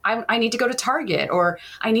I need to go to Target, or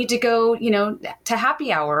I need to go, to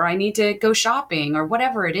happy hour, or I need to go shopping, or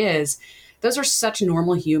whatever it is. Those are such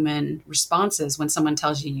normal human responses when someone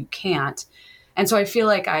tells you can't. And so I feel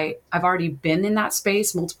like I've already been in that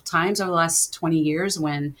space multiple times over the last 20 years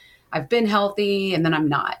when I've been healthy and then I'm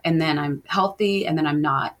not, and then I'm healthy and then I'm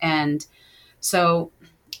not. And so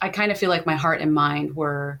I kind of feel like my heart and mind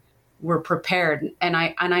were prepared. And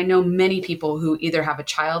I know many people who either have a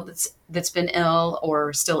child that's been ill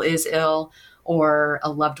or still is ill, or a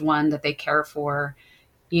loved one that they care for.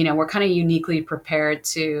 We're kind of uniquely prepared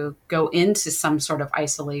to go into some sort of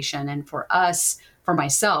isolation. And for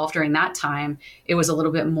myself during that time, it was a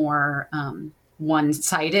little bit more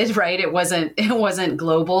one-sided, right? It wasn't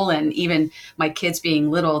global. And even my kids being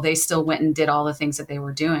little, they still went and did all the things that they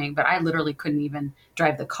were doing. But I literally couldn't even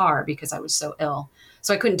drive the car because I was so ill.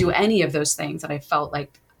 So I couldn't do any of those things that I felt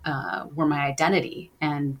like were my identity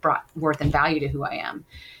and brought worth and value to who I am.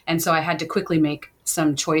 And so I had to quickly make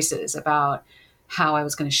some choices about how I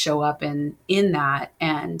was going to show up in that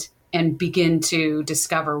and begin to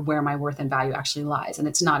discover where my worth and value actually lies. And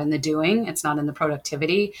it's not in the doing, it's not in the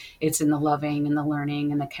productivity, it's in the loving and the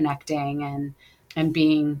learning and the connecting and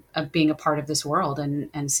being a part of this world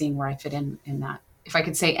and seeing where I fit in that. If I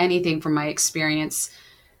could say anything from my experience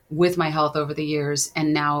with my health over the years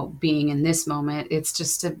and now being in this moment, it's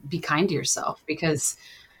just to be kind to yourself, because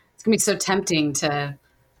it's gonna be so tempting to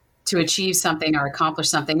achieve something or accomplish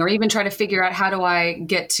something, or even try to figure out how do I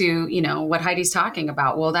get to, what Heidi's talking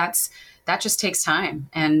about. Well, that just takes time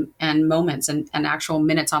and moments and actual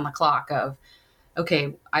minutes on the clock of,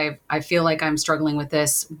 okay, I feel like I'm struggling with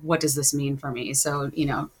this. What does this mean for me? So,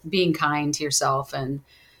 being kind to yourself and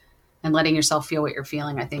letting yourself feel what you're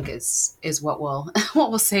feeling, I think is what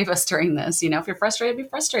will save us during this. If you're frustrated, be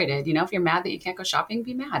frustrated. If you're mad that you can't go shopping,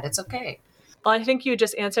 be mad. It's okay. Well, I think you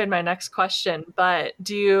just answered my next question, but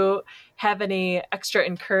do you have any extra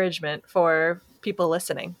encouragement for people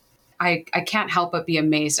listening? I can't help but be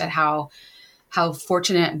amazed at how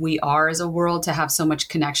fortunate we are as a world to have so much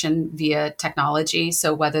connection via technology.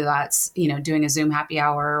 So whether that's, doing a Zoom happy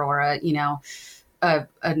hour or a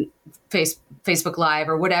Facebook Live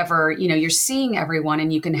or whatever, you're seeing everyone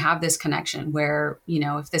and you can have this connection where,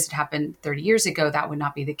 if this had happened 30 years ago, that would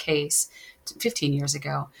not be the case 15 years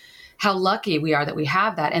ago. How lucky we are that we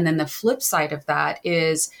have that. And then the flip side of that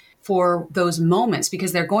is for those moments,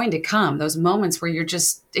 because they're going to come, those moments where you're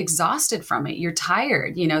just exhausted from it. You're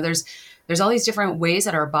tired. There's all these different ways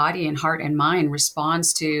that our body and heart and mind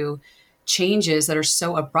responds to changes that are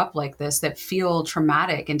so abrupt like this, that feel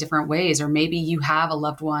traumatic in different ways. Or maybe you have a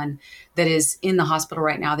loved one that is in the hospital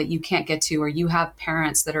right now that you can't get to, or you have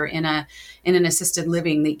parents that are in an assisted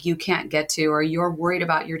living that you can't get to, or you're worried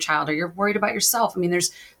about your child, or you're worried about yourself. I mean,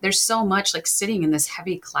 there's so much like sitting in this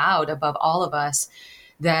heavy cloud above all of us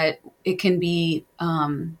that it can be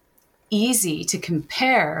easy to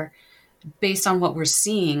compare based on what we're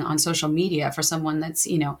seeing on social media for someone that's,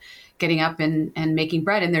 getting up and making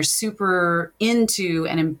bread, and they're super into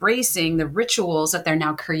and embracing the rituals that they're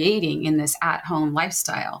now creating in this at-home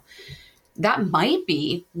lifestyle. That might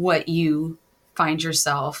be what you find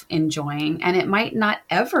yourself enjoying, and it might not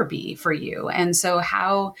ever be for you. And so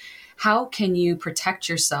how can you protect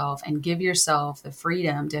yourself and give yourself the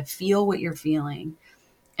freedom to feel what you're feeling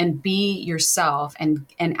and be yourself and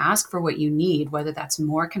ask for what you need, whether that's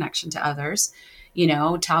more connection to others,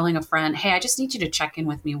 telling a friend, hey, I just need you to check in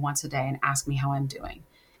with me once a day and ask me how I'm doing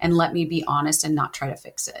and let me be honest and not try to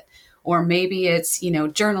fix it. Or maybe it's,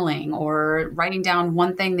 journaling or writing down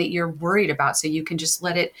one thing that you're worried about so you can just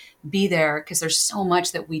let it be there, because there's so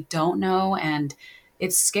much that we don't know. And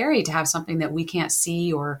it's scary to have something that we can't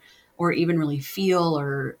see or even really feel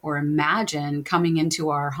or imagine coming into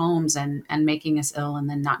our homes and making us ill and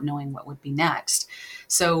then not knowing what would be next.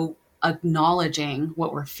 So acknowledging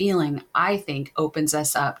what we're feeling, I think, opens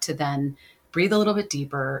us up to then breathe a little bit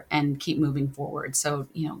deeper and keep moving forward. So,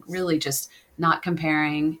 really just not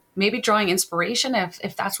comparing, maybe drawing inspiration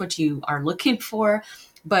if that's what you are looking for.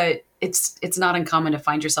 But it's not uncommon to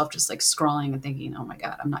find yourself just like scrolling and thinking, oh my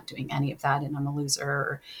God, I'm not doing any of that and I'm a loser.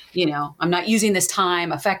 Or, I'm not using this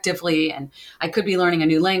time effectively and I could be learning a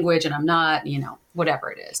new language and I'm not,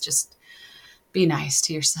 whatever it is. Just be nice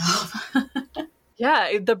to yourself.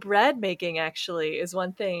 Yeah, the bread making actually is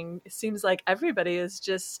one thing. It seems like everybody is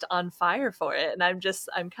just on fire for it, and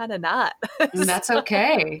I'm kind of not. And that's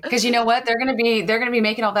okay, because you know what? They're gonna be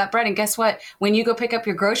making all that bread, and guess what? When you go pick up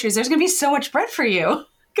your groceries, there's gonna be so much bread for you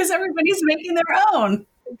because everybody's making their own.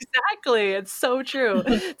 Exactly. It's so true.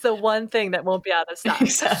 It's the one thing that won't be out of stock.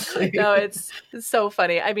 Exactly. No, it's so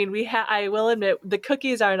funny. I mean, I will admit the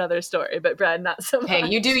cookies are another story, but bread, not so much. Hey,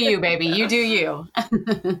 you do you, baby. You do you.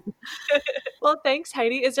 Well, thanks,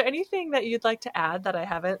 Heidi. Is there anything that you'd like to add that I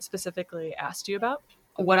haven't specifically asked you about?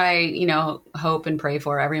 What I, hope and pray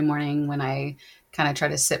for every morning when I kind of try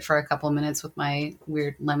to sit for a couple of minutes with my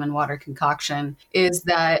weird lemon water concoction is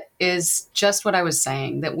just what I was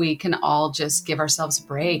saying, that we can all just give ourselves a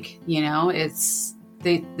break.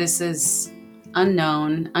 This is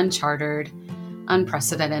unknown, uncharted,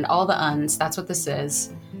 unprecedented, all the uns, that's what this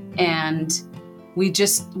is. And we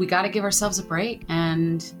got to give ourselves a break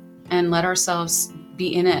and let ourselves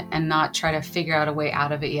be in it and not try to figure out a way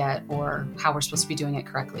out of it yet or how we're supposed to be doing it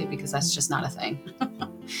correctly, because that's just not a thing.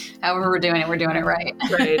 However we're doing it right.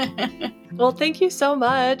 Right. Well, thank you so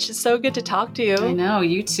much. It's so good to talk to you. I know,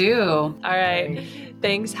 you too. All right.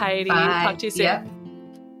 Thanks, Heidi. Bye. Talk to you soon. Yep.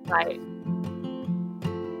 Bye.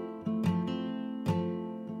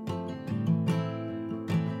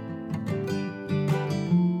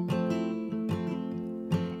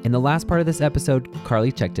 In the last part of this episode,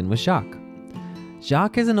 Carly checked in with Jacques.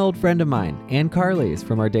 Jacques is an old friend of mine and Carly's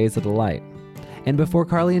from our days of the light. And before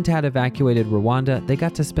Carly and Tad evacuated Rwanda, they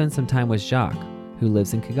got to spend some time with Jacques, who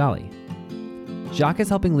lives in Kigali. Jacques is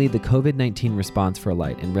helping lead the COVID-19 response for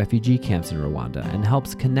Alight in refugee camps in Rwanda and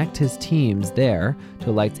helps connect his teams there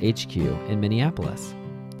to Alight's HQ in Minneapolis.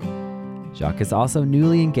 Jacques is also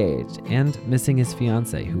newly engaged and missing his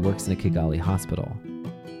fiancée, who works in a Kigali hospital.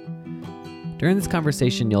 During this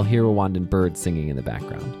conversation, you'll hear Rwandan birds singing in the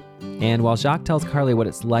background. And while Jacques tells Carly what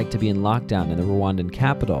it's like to be in lockdown in the Rwandan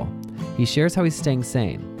capital, he shares how he's staying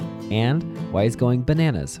sane and why he's going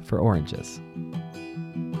bananas for oranges.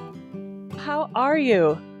 How are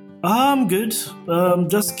you? I'm good.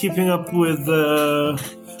 Just keeping up with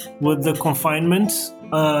the confinement,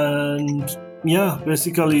 and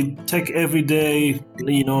basically take every day,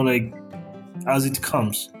 as it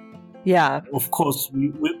comes. Yeah. Of course,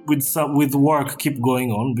 with work keep going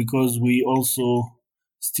on because we also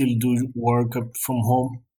still do work from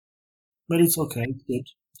home, but it's okay. It's good.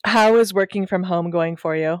 How is working from home going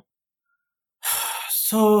for you?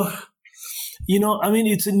 So,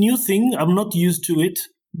 it's a new thing. I'm not used to it,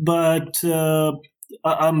 but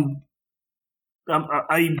I'm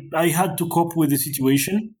I had to cope with the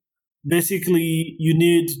situation. Basically, you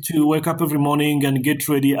need to wake up every morning and get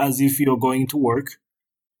ready as if you're going to work.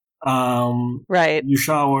 Right. You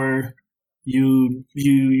shower, you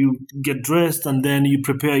get dressed, and then you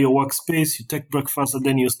prepare your workspace. You take breakfast, and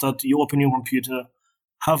then you open your computer,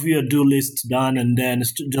 have your do list done, and then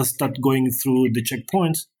just start going through the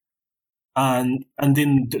checkpoints, and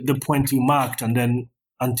then the point you marked, and then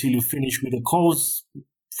until you finish with the calls.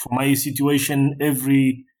 For my situation,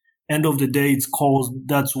 every end of the day it's calls.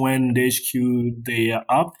 That's when the HQ they are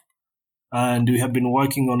up, and we have been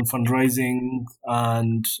working on fundraising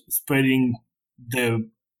and spreading the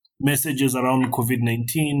messages around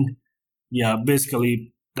COVID-19. Yeah,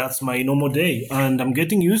 basically that's my normal day, and I'm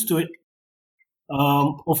getting used to it.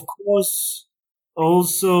 Of course,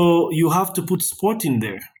 also you have to put sport in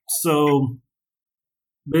there. So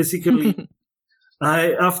basically,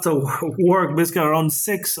 after work, basically around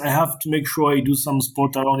 6, I have to make sure I do some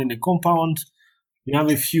sport around in the compound. We have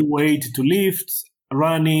a few weights to lift,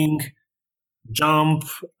 running, jump,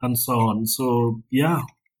 and so on. So yeah,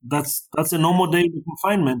 that's a normal day of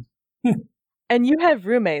confinement. And you have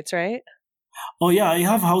roommates, right? Oh yeah, I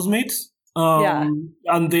have housemates. Yeah.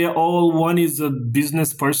 And they're all, one is a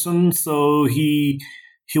business person, so he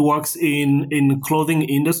works in clothing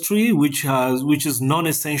industry, which is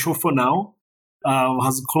non-essential for now,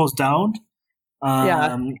 has closed down.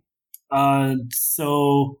 And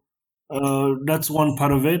so that's one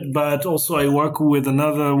part of it. But also I work with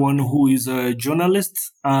another one who is a journalist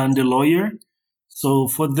and a lawyer. So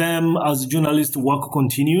for them, as journalists, work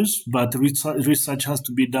continues, but research has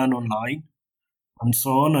to be done online and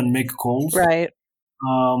so on, and make calls. Right.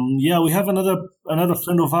 We have another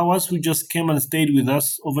friend of ours who just came and stayed with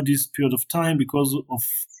us over this period of time because of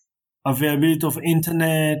availability of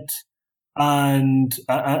internet and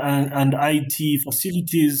IT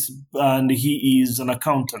facilities, and he is an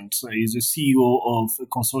accountant. So he's a CEO of a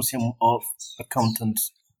consortium of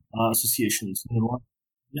accountants associations.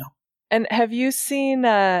 Yeah. And have you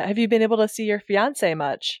been able to see your fiance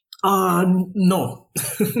much? No.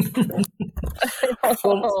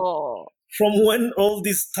 From when all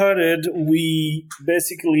this started, we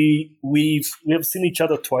have seen each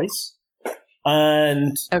other twice,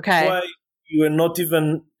 and why we were not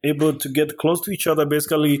even able to get close to each other.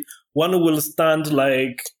 Basically, one will stand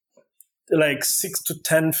like 6 to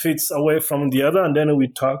 10 feet away from the other, and then we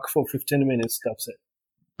talk for 15 minutes. That's it.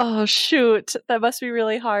 Oh shoot, that must be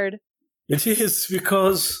really hard. It is,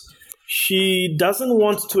 because she doesn't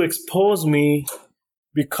want to expose me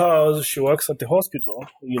because she works at the hospital,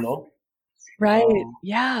 Right.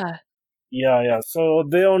 Yeah. Yeah. So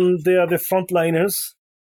they are the frontliners,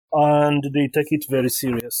 and they take it very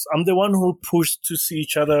serious. I'm the one who pushed to see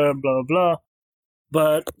each other, blah, blah, blah.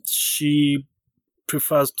 But she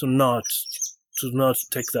prefers to not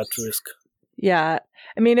take that risk. Yeah.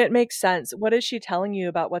 I mean, it makes sense. What is she telling you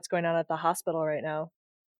about what's going on at the hospital right now?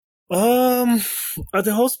 At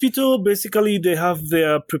the hospital, basically, they have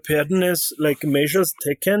their preparedness, measures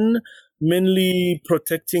taken, mainly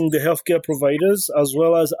protecting the healthcare providers as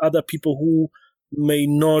well as other people who may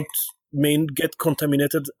get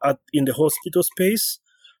contaminated in the hospital space.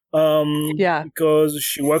 Because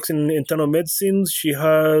she works in internal medicine,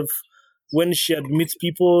 when she admits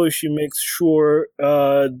people, she makes sure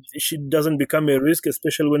she doesn't become a risk,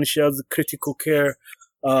 especially when she has critical care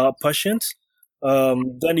patients.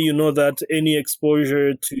 Then you know that any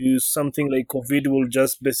exposure to something like COVID will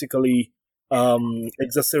just basically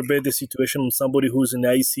exacerbate the situation with somebody who's in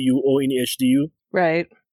ICU or in HDU. Right.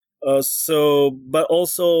 But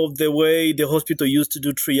also the way the hospital used to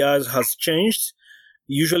do triage has changed.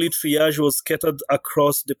 Usually triage was scattered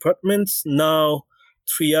across departments. Now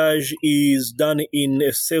triage is done in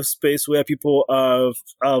a safe space where people are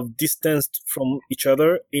distanced from each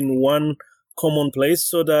other in one common place,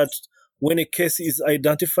 so that when a case is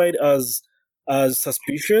identified as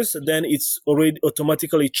suspicious, then it's already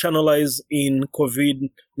automatically channelized in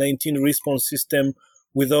COVID-19 response system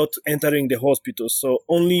without entering the hospital. So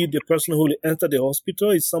only the person who will enter the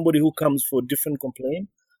hospital is somebody who comes for different complaint,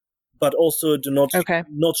 but also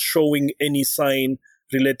not showing any sign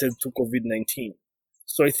related to COVID-19.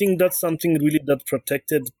 So I think that's something really that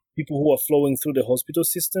protected people who are flowing through the hospital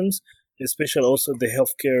systems, especially also the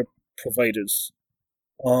healthcare providers.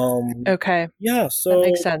 Yeah, so that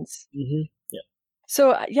makes sense. Mm-hmm, yeah.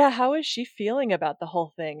 So how is she feeling about the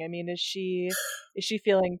whole thing? I mean, is she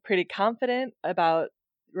feeling pretty confident about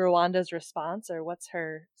Rwanda's response, or what's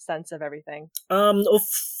her sense of everything? Of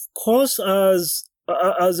course, as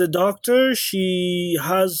a doctor, she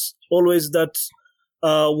has always that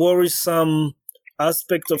worrisome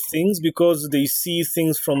aspect of things because they see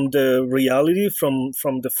things from the reality, from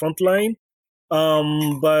the front line.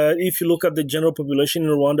 But if you look at the general population in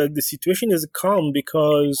Rwanda, the situation is calm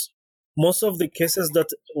because most of the cases that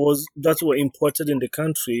were imported in the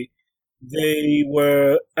country, they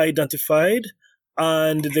were identified,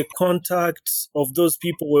 and the contacts of those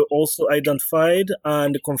people were also identified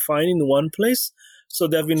and confined in one place. So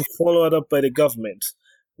they've been followed up by the government.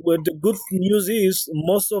 Well, the good news is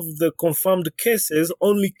most of the confirmed cases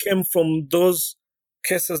only came from those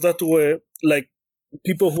cases that were like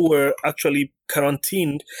people who were actually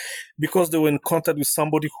quarantined because they were in contact with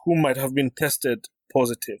somebody who might have been tested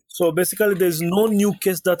positive. So basically, there's no new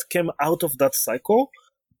case that came out of that cycle,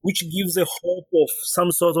 which gives a hope of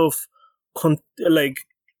some sort of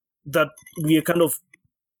that we are kind of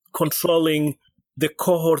controlling the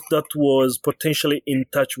cohort that was potentially in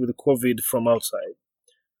touch with COVID from outside.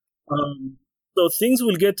 So things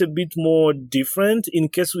will get a bit more different in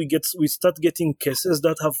case we start getting cases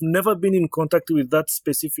that have never been in contact with that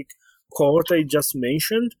specific cohort I just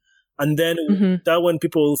mentioned. And then that when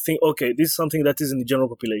people will think, okay, this is something that is in the general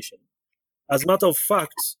population. As a matter of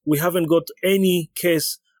fact, we haven't got any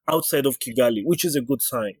case outside of Kigali, which is a good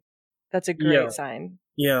sign. That's a great sign.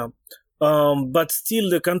 Yeah. But still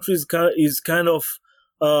the country is kind of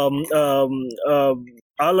on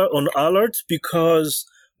alert because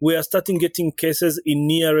we are starting getting cases in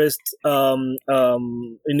nearest in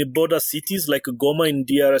the border cities like Goma in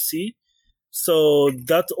DRC. So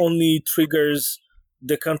that only triggers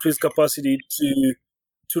the country's capacity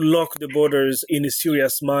to lock the borders in a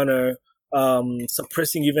serious manner,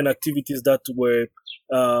 suppressing even activities that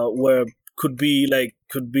could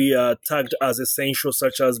be tagged as essential,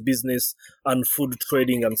 such as business and food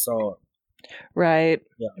trading and so on. Right.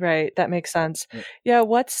 That makes sense. Yeah.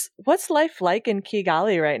 What's life like in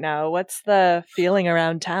Kigali right now? What's the feeling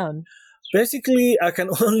around town? Basically, I can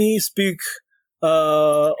only speak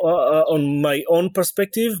on my own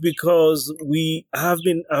perspective because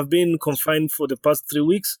I've been confined for the past 3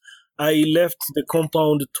 weeks. I left the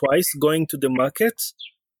compound twice going to the market.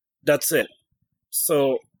 That's it.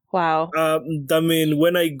 So, wow. I mean,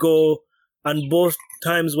 when I go, and both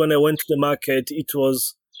times when I went to the market, it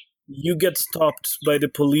was, you get stopped by the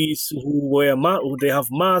police who they have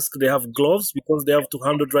masks, they have gloves because they have to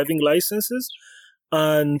handle driving licenses.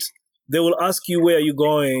 And they will ask you, where are you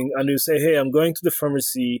going? And you say, hey, I'm going to the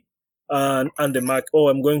pharmacy and the market, or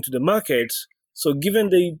I'm going to the market. So given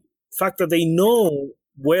the fact that they know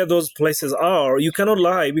where those places are, you cannot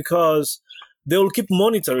lie because they will keep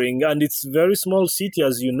monitoring, and it's a very small city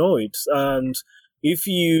as you know it. And if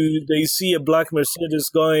they see a black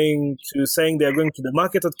Mercedes saying they're going to the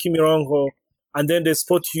market at Kimirongo, and then they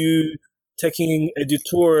spot you taking a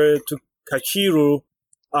detour to Kachiru,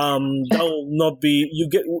 that will not be,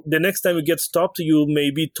 the next time you get stopped, you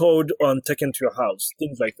may be towed and taken to your house,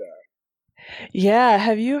 things like that. Yeah.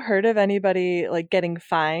 Have you heard of anybody like getting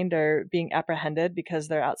fined or being apprehended because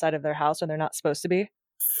they're outside of their house and they're not supposed to be?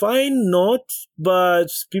 Fine, not, but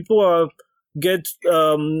people get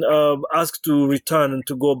asked to return and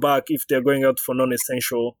to go back if they're going out for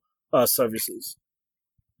non-essential services.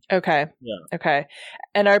 Okay. Yeah. Okay.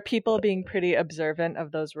 And are people being pretty observant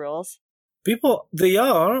of those rules? People, they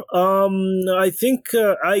are. I think,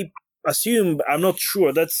 I assume, I'm not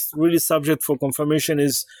sure, that's really subject for confirmation,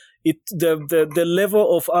 is the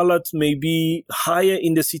level of alert may be higher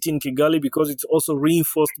in the city in Kigali because it's also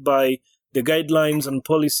reinforced by the guidelines and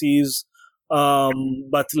policies,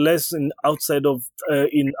 but less outside of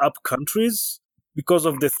in up countries because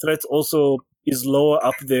of the threat also is lower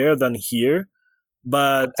up there than here.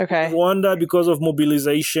 But Rwanda, because of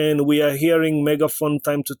mobilization, we are hearing megaphone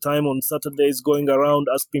time to time on Saturdays going around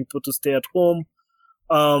asking people to stay at home.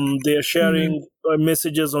 They are sharing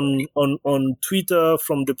messages on Twitter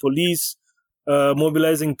from the police,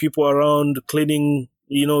 mobilizing people around cleaning,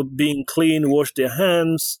 being clean, wash their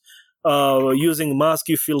hands, using masks if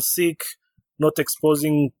you feel sick, not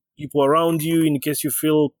exposing people around you in case you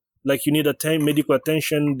feel like you need medical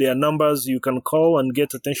attention. There are numbers you can call and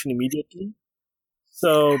get attention immediately.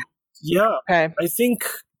 So, yeah, I think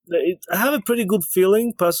I have a pretty good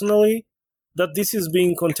feeling personally that this is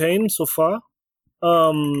being contained so far.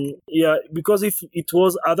 Yeah, because if it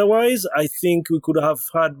was otherwise, I think we could have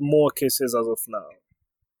had more cases as of now.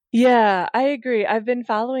 Yeah, I agree. I've been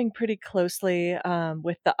following pretty closely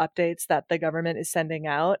with the updates that the government is sending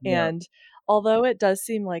out. Yeah. And although it does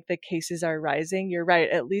seem like the cases are rising, you're right,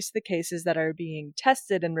 at least the cases that are being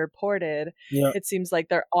tested and reported, it seems like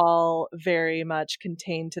they're all very much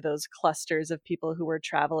contained to those clusters of people who were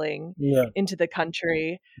traveling into the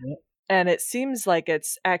country. Yeah. And it seems like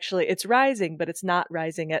it's rising, but it's not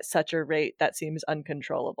rising at such a rate that seems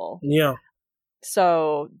uncontrollable. Yeah.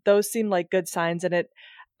 So those seem like good signs. And it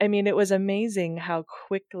was amazing how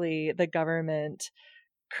quickly the government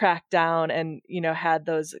cracked down and, had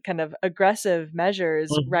those kind of aggressive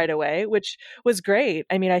measures right away, which was great.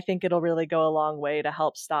 I think it'll really go a long way to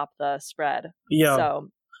help stop the spread. Yeah. So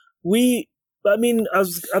as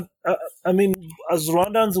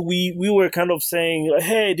Rwandans, we were kind of saying,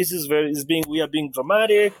 hey, we are being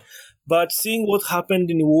dramatic. But seeing what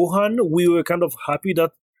happened in Wuhan, we were kind of happy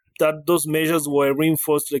that those measures were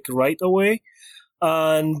reinforced like right away.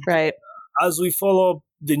 And right. As we follow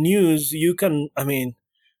the news, you can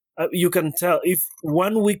tell if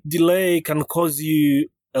 1 week delay can cause you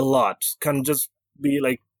a lot, can just be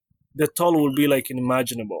like, the toll will be like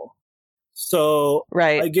unimaginable. So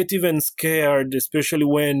right. I get even scared, especially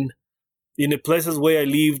when in the places where I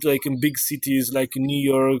lived, like in big cities like New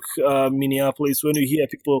York, Minneapolis, when you hear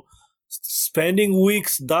people spending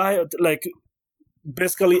weeks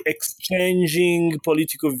basically exchanging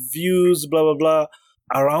political views, blah, blah, blah,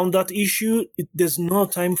 around that issue, there's no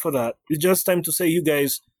time for that. It's just time to say, you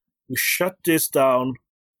guys, we shut this down.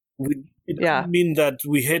 It doesn't mean that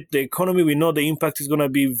we hate the economy. We know the impact is going to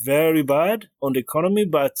be very bad on the economy,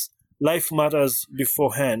 but life matters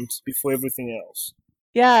beforehand, before everything else.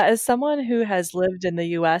 Yeah, as someone who has lived in the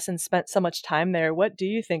U.S. and spent so much time there, what do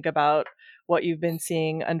you think about what you've been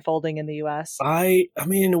seeing unfolding in the U.S.? I love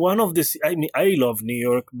New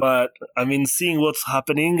York, but seeing what's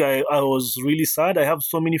happening, I was really sad. I have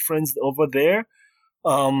so many friends over there,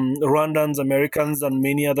 Rwandans, Americans, and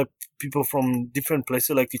many other people from different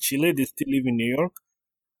places like Chile. They still live in New York.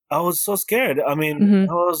 I was so scared. I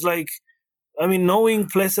was like, knowing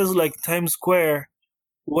places like Times Square,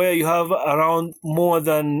 where you have around more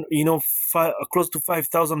than, close to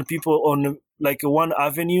 5,000 people on like one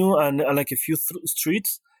avenue and like a few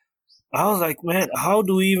streets. I was like, man, how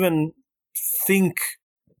do we even think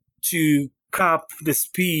to cap the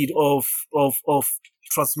speed of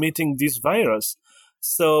transmitting this virus?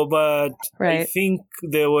 So, but right. I think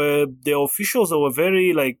the officials were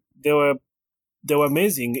very they were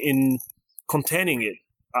amazing in containing it.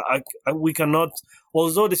 We cannot,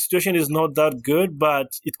 although the situation is not that good,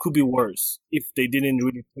 but it could be worse if they didn't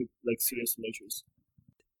really take serious measures.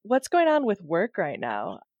 What's going on with work right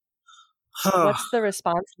now? What's the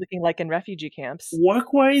response looking like in refugee camps?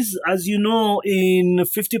 Work-wise, as you know, in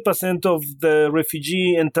 50% of the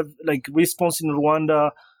refugee and response in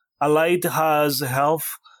Rwanda, Allied has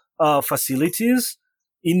health facilities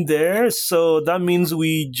in there. So that means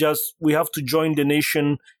we have to join the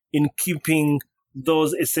nation in keeping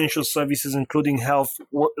those essential services, including health,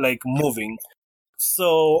 moving.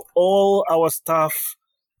 So all our staff,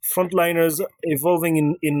 frontliners,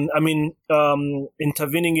 intervening in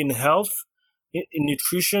health, in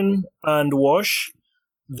nutrition and WASH,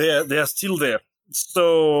 they are still there.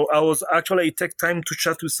 So I take time to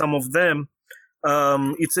chat with some of them.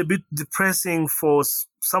 It's a bit depressing for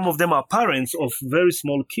some of them are parents of very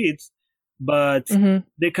small kids, but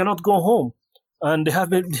they cannot go home. And they have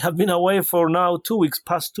been away for now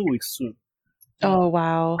past 2 weeks soon. Oh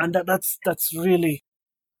wow! And that's really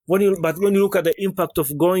when you look at the impact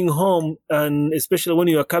of going home, and especially when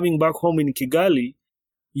you are coming back home in Kigali,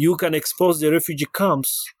 you can expose the refugee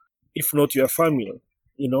camps, if not your family.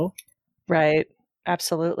 Right.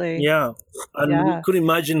 Absolutely. Yeah, and we could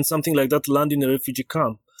imagine something like that land in a refugee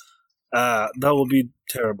camp. That would be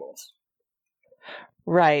terrible.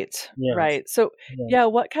 Right. Yes. Right. So,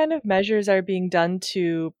 what kind of measures are being done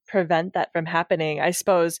to prevent that from happening? I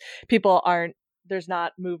suppose there's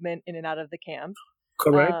not movement in and out of the camp.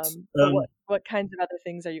 Correct. What kinds of other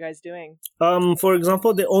things are you guys doing? For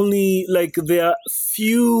example, there are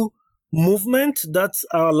few movement that's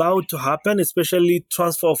allowed to happen, especially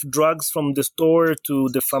transfer of drugs from the store to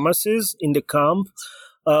the pharmacies in the camp,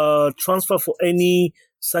 transfer for any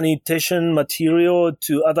sanitation material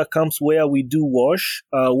to other camps where we do WASH,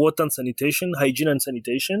 water and sanitation, hygiene and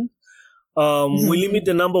sanitation. We limit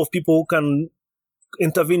the number of people who can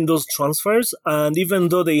intervene in those transfers. And even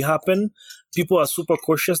though they happen, people are super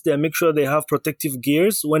cautious. They make sure they have protective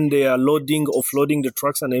gears when they are loading, offloading the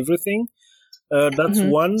trucks and everything. That's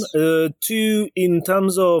one. Two, in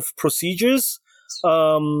terms of procedures,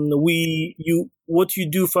 what you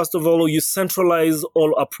do, first of all, you centralize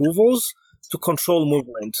all approvals to control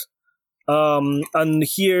movement. And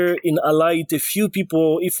here in Allied, a few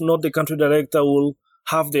people, if not the country director, will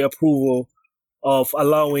have the approval of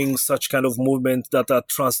allowing such kind of movement that are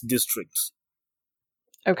trans-districts.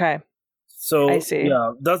 Okay. So, I see.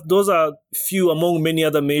 Those are few among many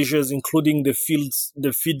other measures, including the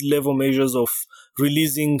field level measures of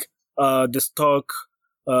releasing the stock.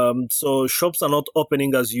 So shops are not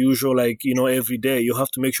opening as usual, like, every day. You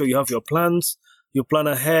have to make sure you have your plans, you plan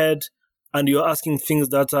ahead, and you're asking things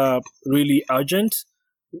that are really urgent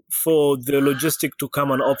for the logistic to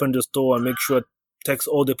come and open the store and make sure it takes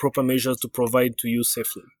all the proper measures to provide to you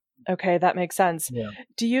safely. Okay, that makes sense. Yeah.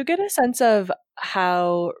 Do you get a sense of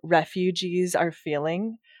how refugees are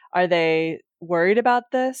feeling? Are they worried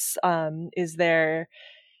about this? Is there,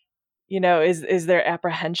 is there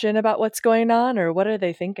apprehension about what's going on, or what are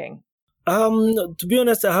they thinking? To be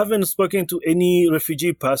honest, I haven't spoken to any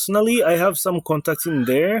refugee personally. I have some contacts in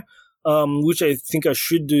there, which I think I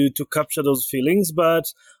should do to capture those feelings.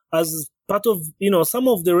 But as part of, some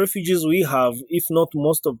of the refugees we have, if not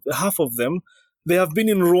half of them, they have been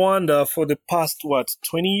in Rwanda for the past,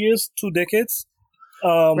 20 years, 2 decades.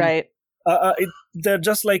 Right. They're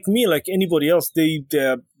just like me, like anybody else.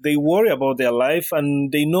 They worry about their life,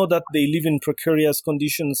 and they know that they live in precarious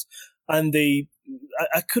conditions, and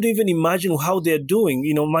I couldn't even imagine how they're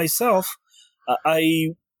doing. Myself,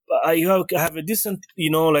 I have a decent,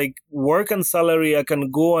 like work and salary. I can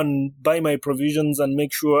go and buy my provisions and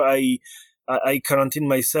make sure I quarantine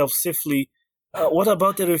myself safely. What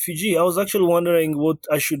about a refugee? I was actually wondering what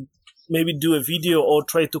I should maybe do a video or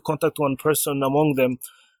try to contact one person among them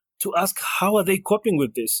to ask how are they coping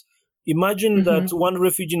with this. Imagine that one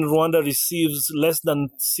refugee in Rwanda receives less than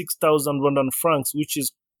 6,000 Rwandan francs, which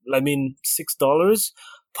is, $6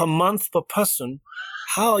 per month per person.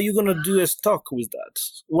 How are you going to do a stock with that?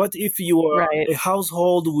 What if you are a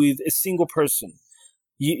household with a single person?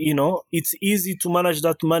 It's easy to manage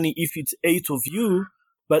that money if it's 8 of you,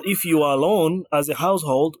 but if you are alone as a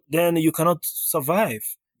household, then you cannot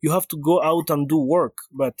survive. You have to go out and do work.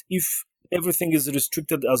 But if everything is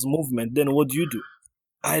restricted as movement, then what do you do?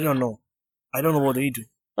 I don't know. I don't know what they do.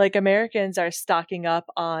 Like Americans are stocking up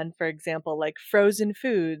on, for example, like frozen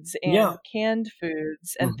foods and canned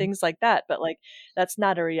foods and things like that. But that's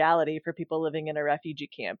not a reality for people living in a refugee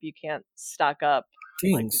camp. You can't stock up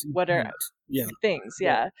things. What are things?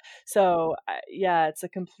 Yeah. So it's a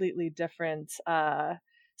completely different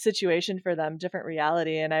situation for them, different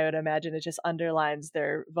reality, and I would imagine it just underlines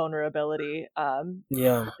their vulnerability.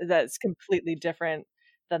 That's completely different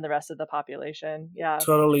than the rest of the population. Yeah,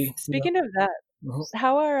 totally. Speaking of that,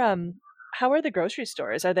 how are the grocery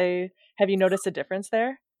stores? Have you noticed a difference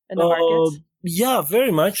there in the markets? Yeah,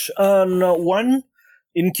 very much. One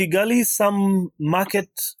in Kigali, some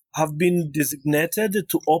markets have been designated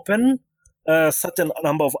to open a certain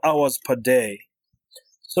number of hours per day,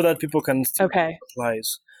 so that people can still get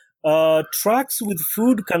supplies. Trucks with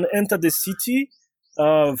food can enter the city,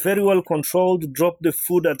 very well controlled, drop the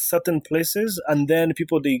food at certain places, and then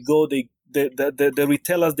people, the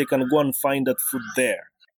retailers, they can go and find that food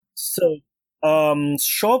there. So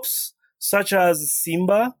shops such as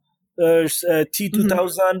Simba,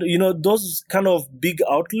 T2000, those kind of big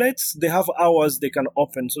outlets, they have hours they can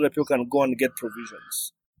open so that people can go and get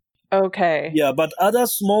provisions. Okay. Yeah, but other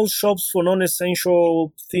small shops for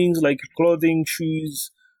non-essential things like clothing,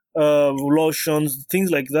 shoes, lotions, things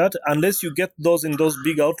like that, unless you get those in those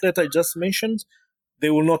big outlets I just mentioned, they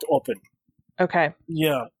will not open. Okay.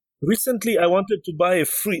 Yeah. Recently, I wanted to buy a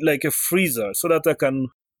freezer so that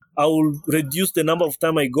I will reduce the number of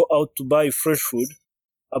time I go out to buy fresh food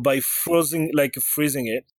by freezing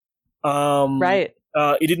it. Right.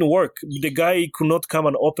 It didn't work. The guy could not come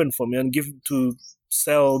and open for me and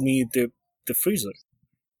sell me the freezer.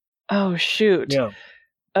 Oh, shoot. Yeah.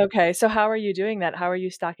 Okay, so how are you doing that? How are you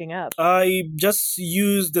stocking up? I just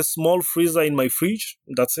use the small freezer in my fridge.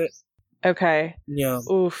 That's it. Okay. Yeah.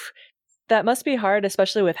 Oof. That must be hard,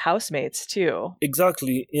 especially with housemates, too.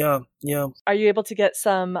 Exactly. Yeah. Are you able to get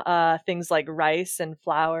some things like rice and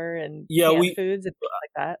flour and canned foods and things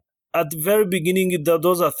like that? At the very beginning,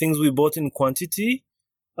 those are things we bought in quantity.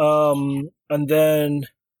 And then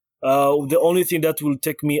the only thing that will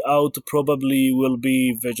take me out probably will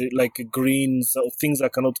be greens or things I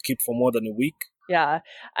cannot keep for more than a week. Yeah,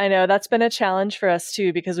 I know that's been a challenge for us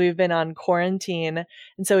too, because we've been on quarantine.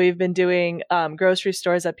 And so we've been doing grocery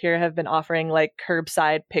stores up here have been offering like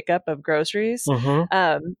curbside pickup of groceries.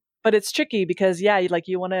 But it's tricky because,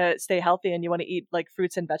 you want to stay healthy and you want to eat like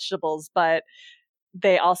fruits and vegetables, but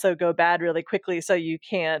they also go bad really quickly. So you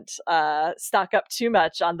can't stock up too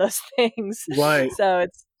much on those things. Right. So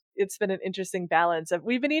it's been an interesting balance.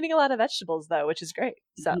 We've been eating a lot of vegetables though, which is great.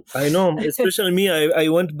 So I know, especially me, I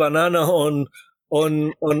went banana on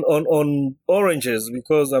oranges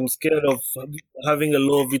because I'm scared of having a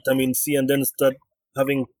low vitamin C and then start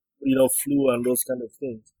having flu and those kind of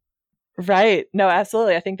things. Right. No,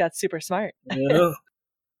 absolutely. I think that's super smart. Yeah.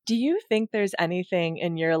 Do you think there's anything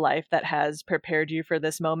in your life that has prepared you for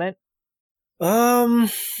this moment? I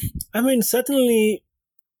mean, certainly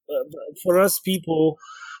for us people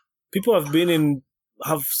have been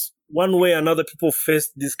have one way or another, people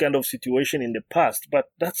faced this kind of situation in the past,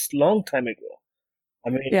 but that's long time ago. I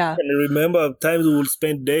mean, Yeah. I can remember times we will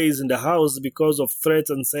spend days in the house because of threats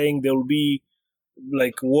and saying there will be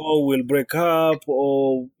like war will break up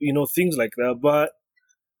or, things like that. But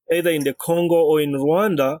either in the Congo or in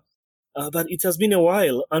Rwanda, but it has been a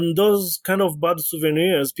while. And those kind of bad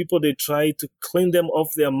souvenirs, people, they try to clean them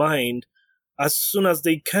off their mind as soon as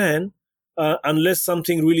they can, unless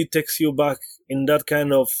something really takes you back in that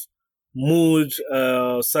kind of mood,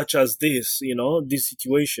 such as this, this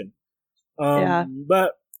situation. Yeah.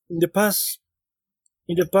 But in the past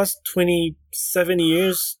 27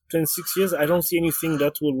 years, 26 years, I don't see anything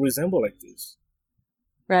that will resemble like this.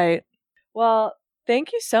 Right. Well,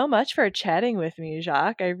 thank you so much for chatting with me,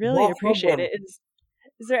 Jacques. I really appreciate it.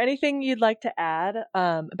 Is there anything you'd like to add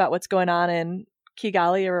about what's going on in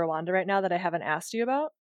Kigali or Rwanda right now that I haven't asked you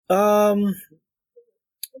about?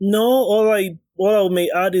 No, all I may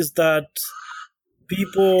add is that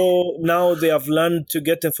people now, they have learned to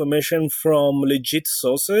get information from legit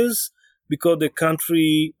sources, because the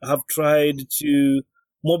country have tried to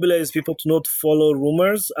mobilize people to not follow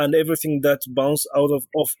rumors and everything that bounce out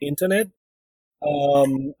of internet,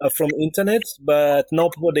 from internet. But now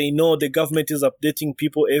people, they know the government is updating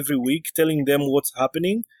people every week, telling them what's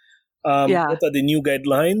happening, what are the new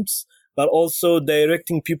guidelines, but also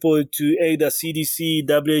directing people to either CDC,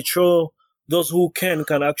 WHO. Those who can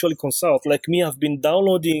actually consult. Like me, I've been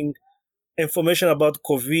downloading information about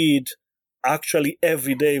COVID actually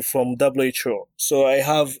every day from WHO. So I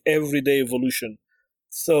have everyday evolution.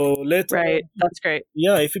 So Right, that's great.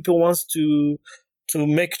 Yeah, if people wants to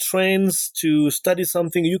make trends, to study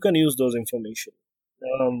something, you can use those information.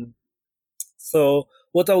 So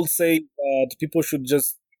what I would say, that people should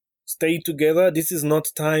just stay together. This is not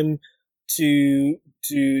time to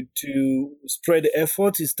spread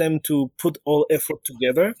effort. It's time to put all effort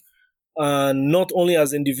together, and not only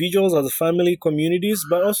as individuals, as family, communities,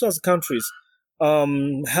 but also as countries.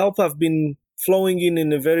 Help have been flowing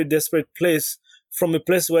in a very desperate place, from a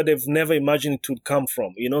place where they've never imagined it would come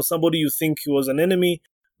from. Somebody you think he was an enemy,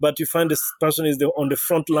 but you find this person is on the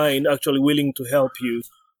front line, actually willing to help you.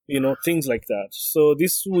 Things like that. So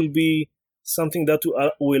this will be something that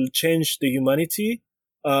will change the humanity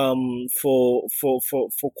for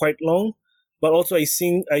quite long. But also, I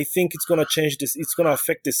think it's going to change this. It's going to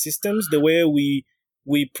affect the systems, the way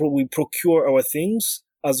we procure our things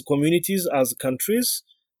as communities, as countries,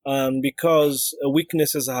 because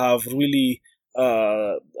weaknesses have really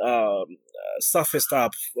surfaced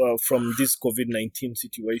up from this COVID-19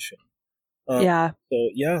 situation. Yeah. So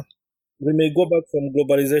yeah, we may go back from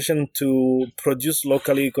globalization to produce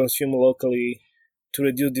locally, consume locally, to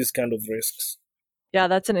reduce these kind of risks. Yeah,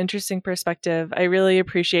 that's an interesting perspective. I really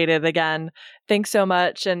appreciate it. Again, thanks so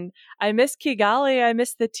much. And I miss Kigali. I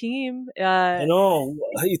miss the team. I know.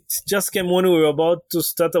 It just came when we were about to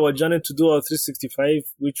start our journey to do our 365,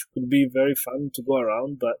 which could be very fun to go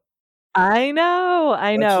around. But I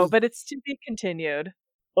know, but it's to be continued.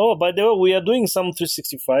 Oh, by the way, we are doing some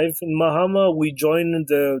 365. In Mahama, we join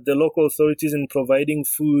the local authorities in providing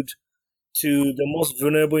food to the most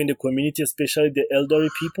vulnerable in the community, especially the elderly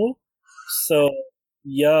people. So,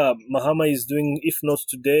 yeah, Mahama is doing, if not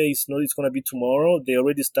today, it's going to be tomorrow. They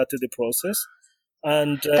already started the process.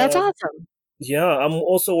 And that's awesome. Yeah, I'm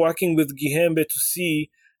also working with Gihembe to see,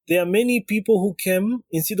 there are many people who came,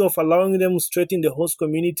 instead of allowing them straight in the host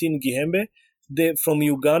community in Gihembe, from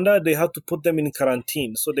Uganda, they had to put them in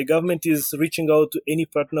quarantine. So the government is reaching out to any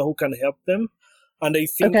partner who can help them. And I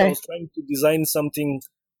think I was trying to design something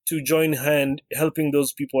to join hand, helping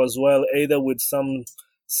those people as well, either with some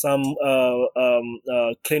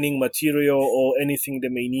cleaning material or anything they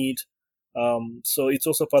may need. So it's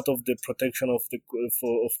also part of the protection of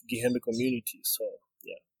Gihembe community. So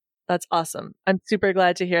yeah. That's awesome. I'm super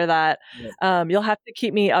glad to hear that. Yeah. You'll have to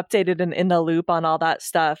keep me updated and in the loop on all that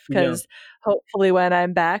stuff, because hopefully when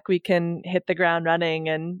I'm back, we can hit the ground running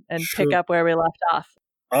and pick up where we left off.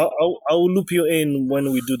 I'll loop you in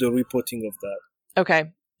when we do the reporting of that.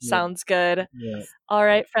 Okay. Sounds good. Yeah. All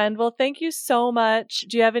right, friend. Well, thank you so much.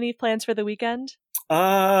 Do you have any plans for the weekend?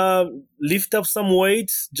 Lift up some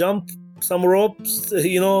weights, jump some ropes,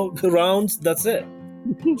 rounds. That's it.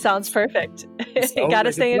 Sounds perfect. You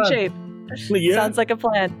gotta stay in shape. Yeah. Sounds like a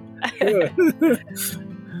plan. Okay.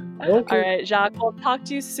 All right, Jacques, we'll talk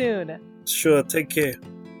to you soon. Sure, take care.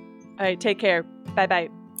 All right, take care. Bye-bye.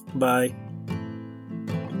 Bye.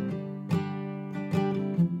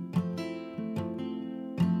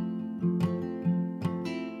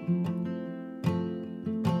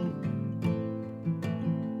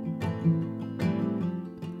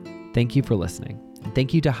 Thank you for listening. And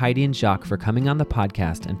thank you to Heidi and Jacques for coming on the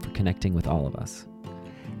podcast and for connecting with all of us.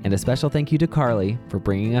 And a special thank you to Carly for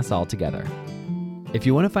bringing us all together. If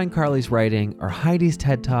you want to find Carly's writing or Heidi's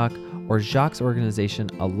TED Talk or Jacques' organization,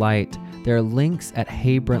 Alight, there are links at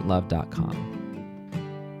heybrentlove.com.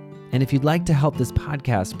 And if you'd like to help this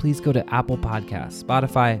podcast, please go to Apple Podcasts,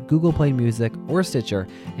 Spotify, Google Play Music, or Stitcher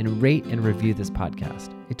and rate and review this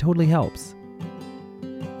podcast. It totally helps.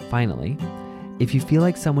 Finally, if you feel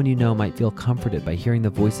like someone you know might feel comforted by hearing the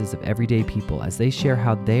voices of everyday people as they share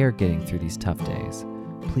how they are getting through these tough days,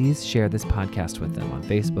 please share this podcast with them on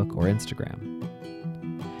Facebook or Instagram.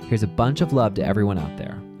 Here's a bunch of love to everyone out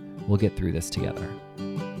there. We'll get through this together.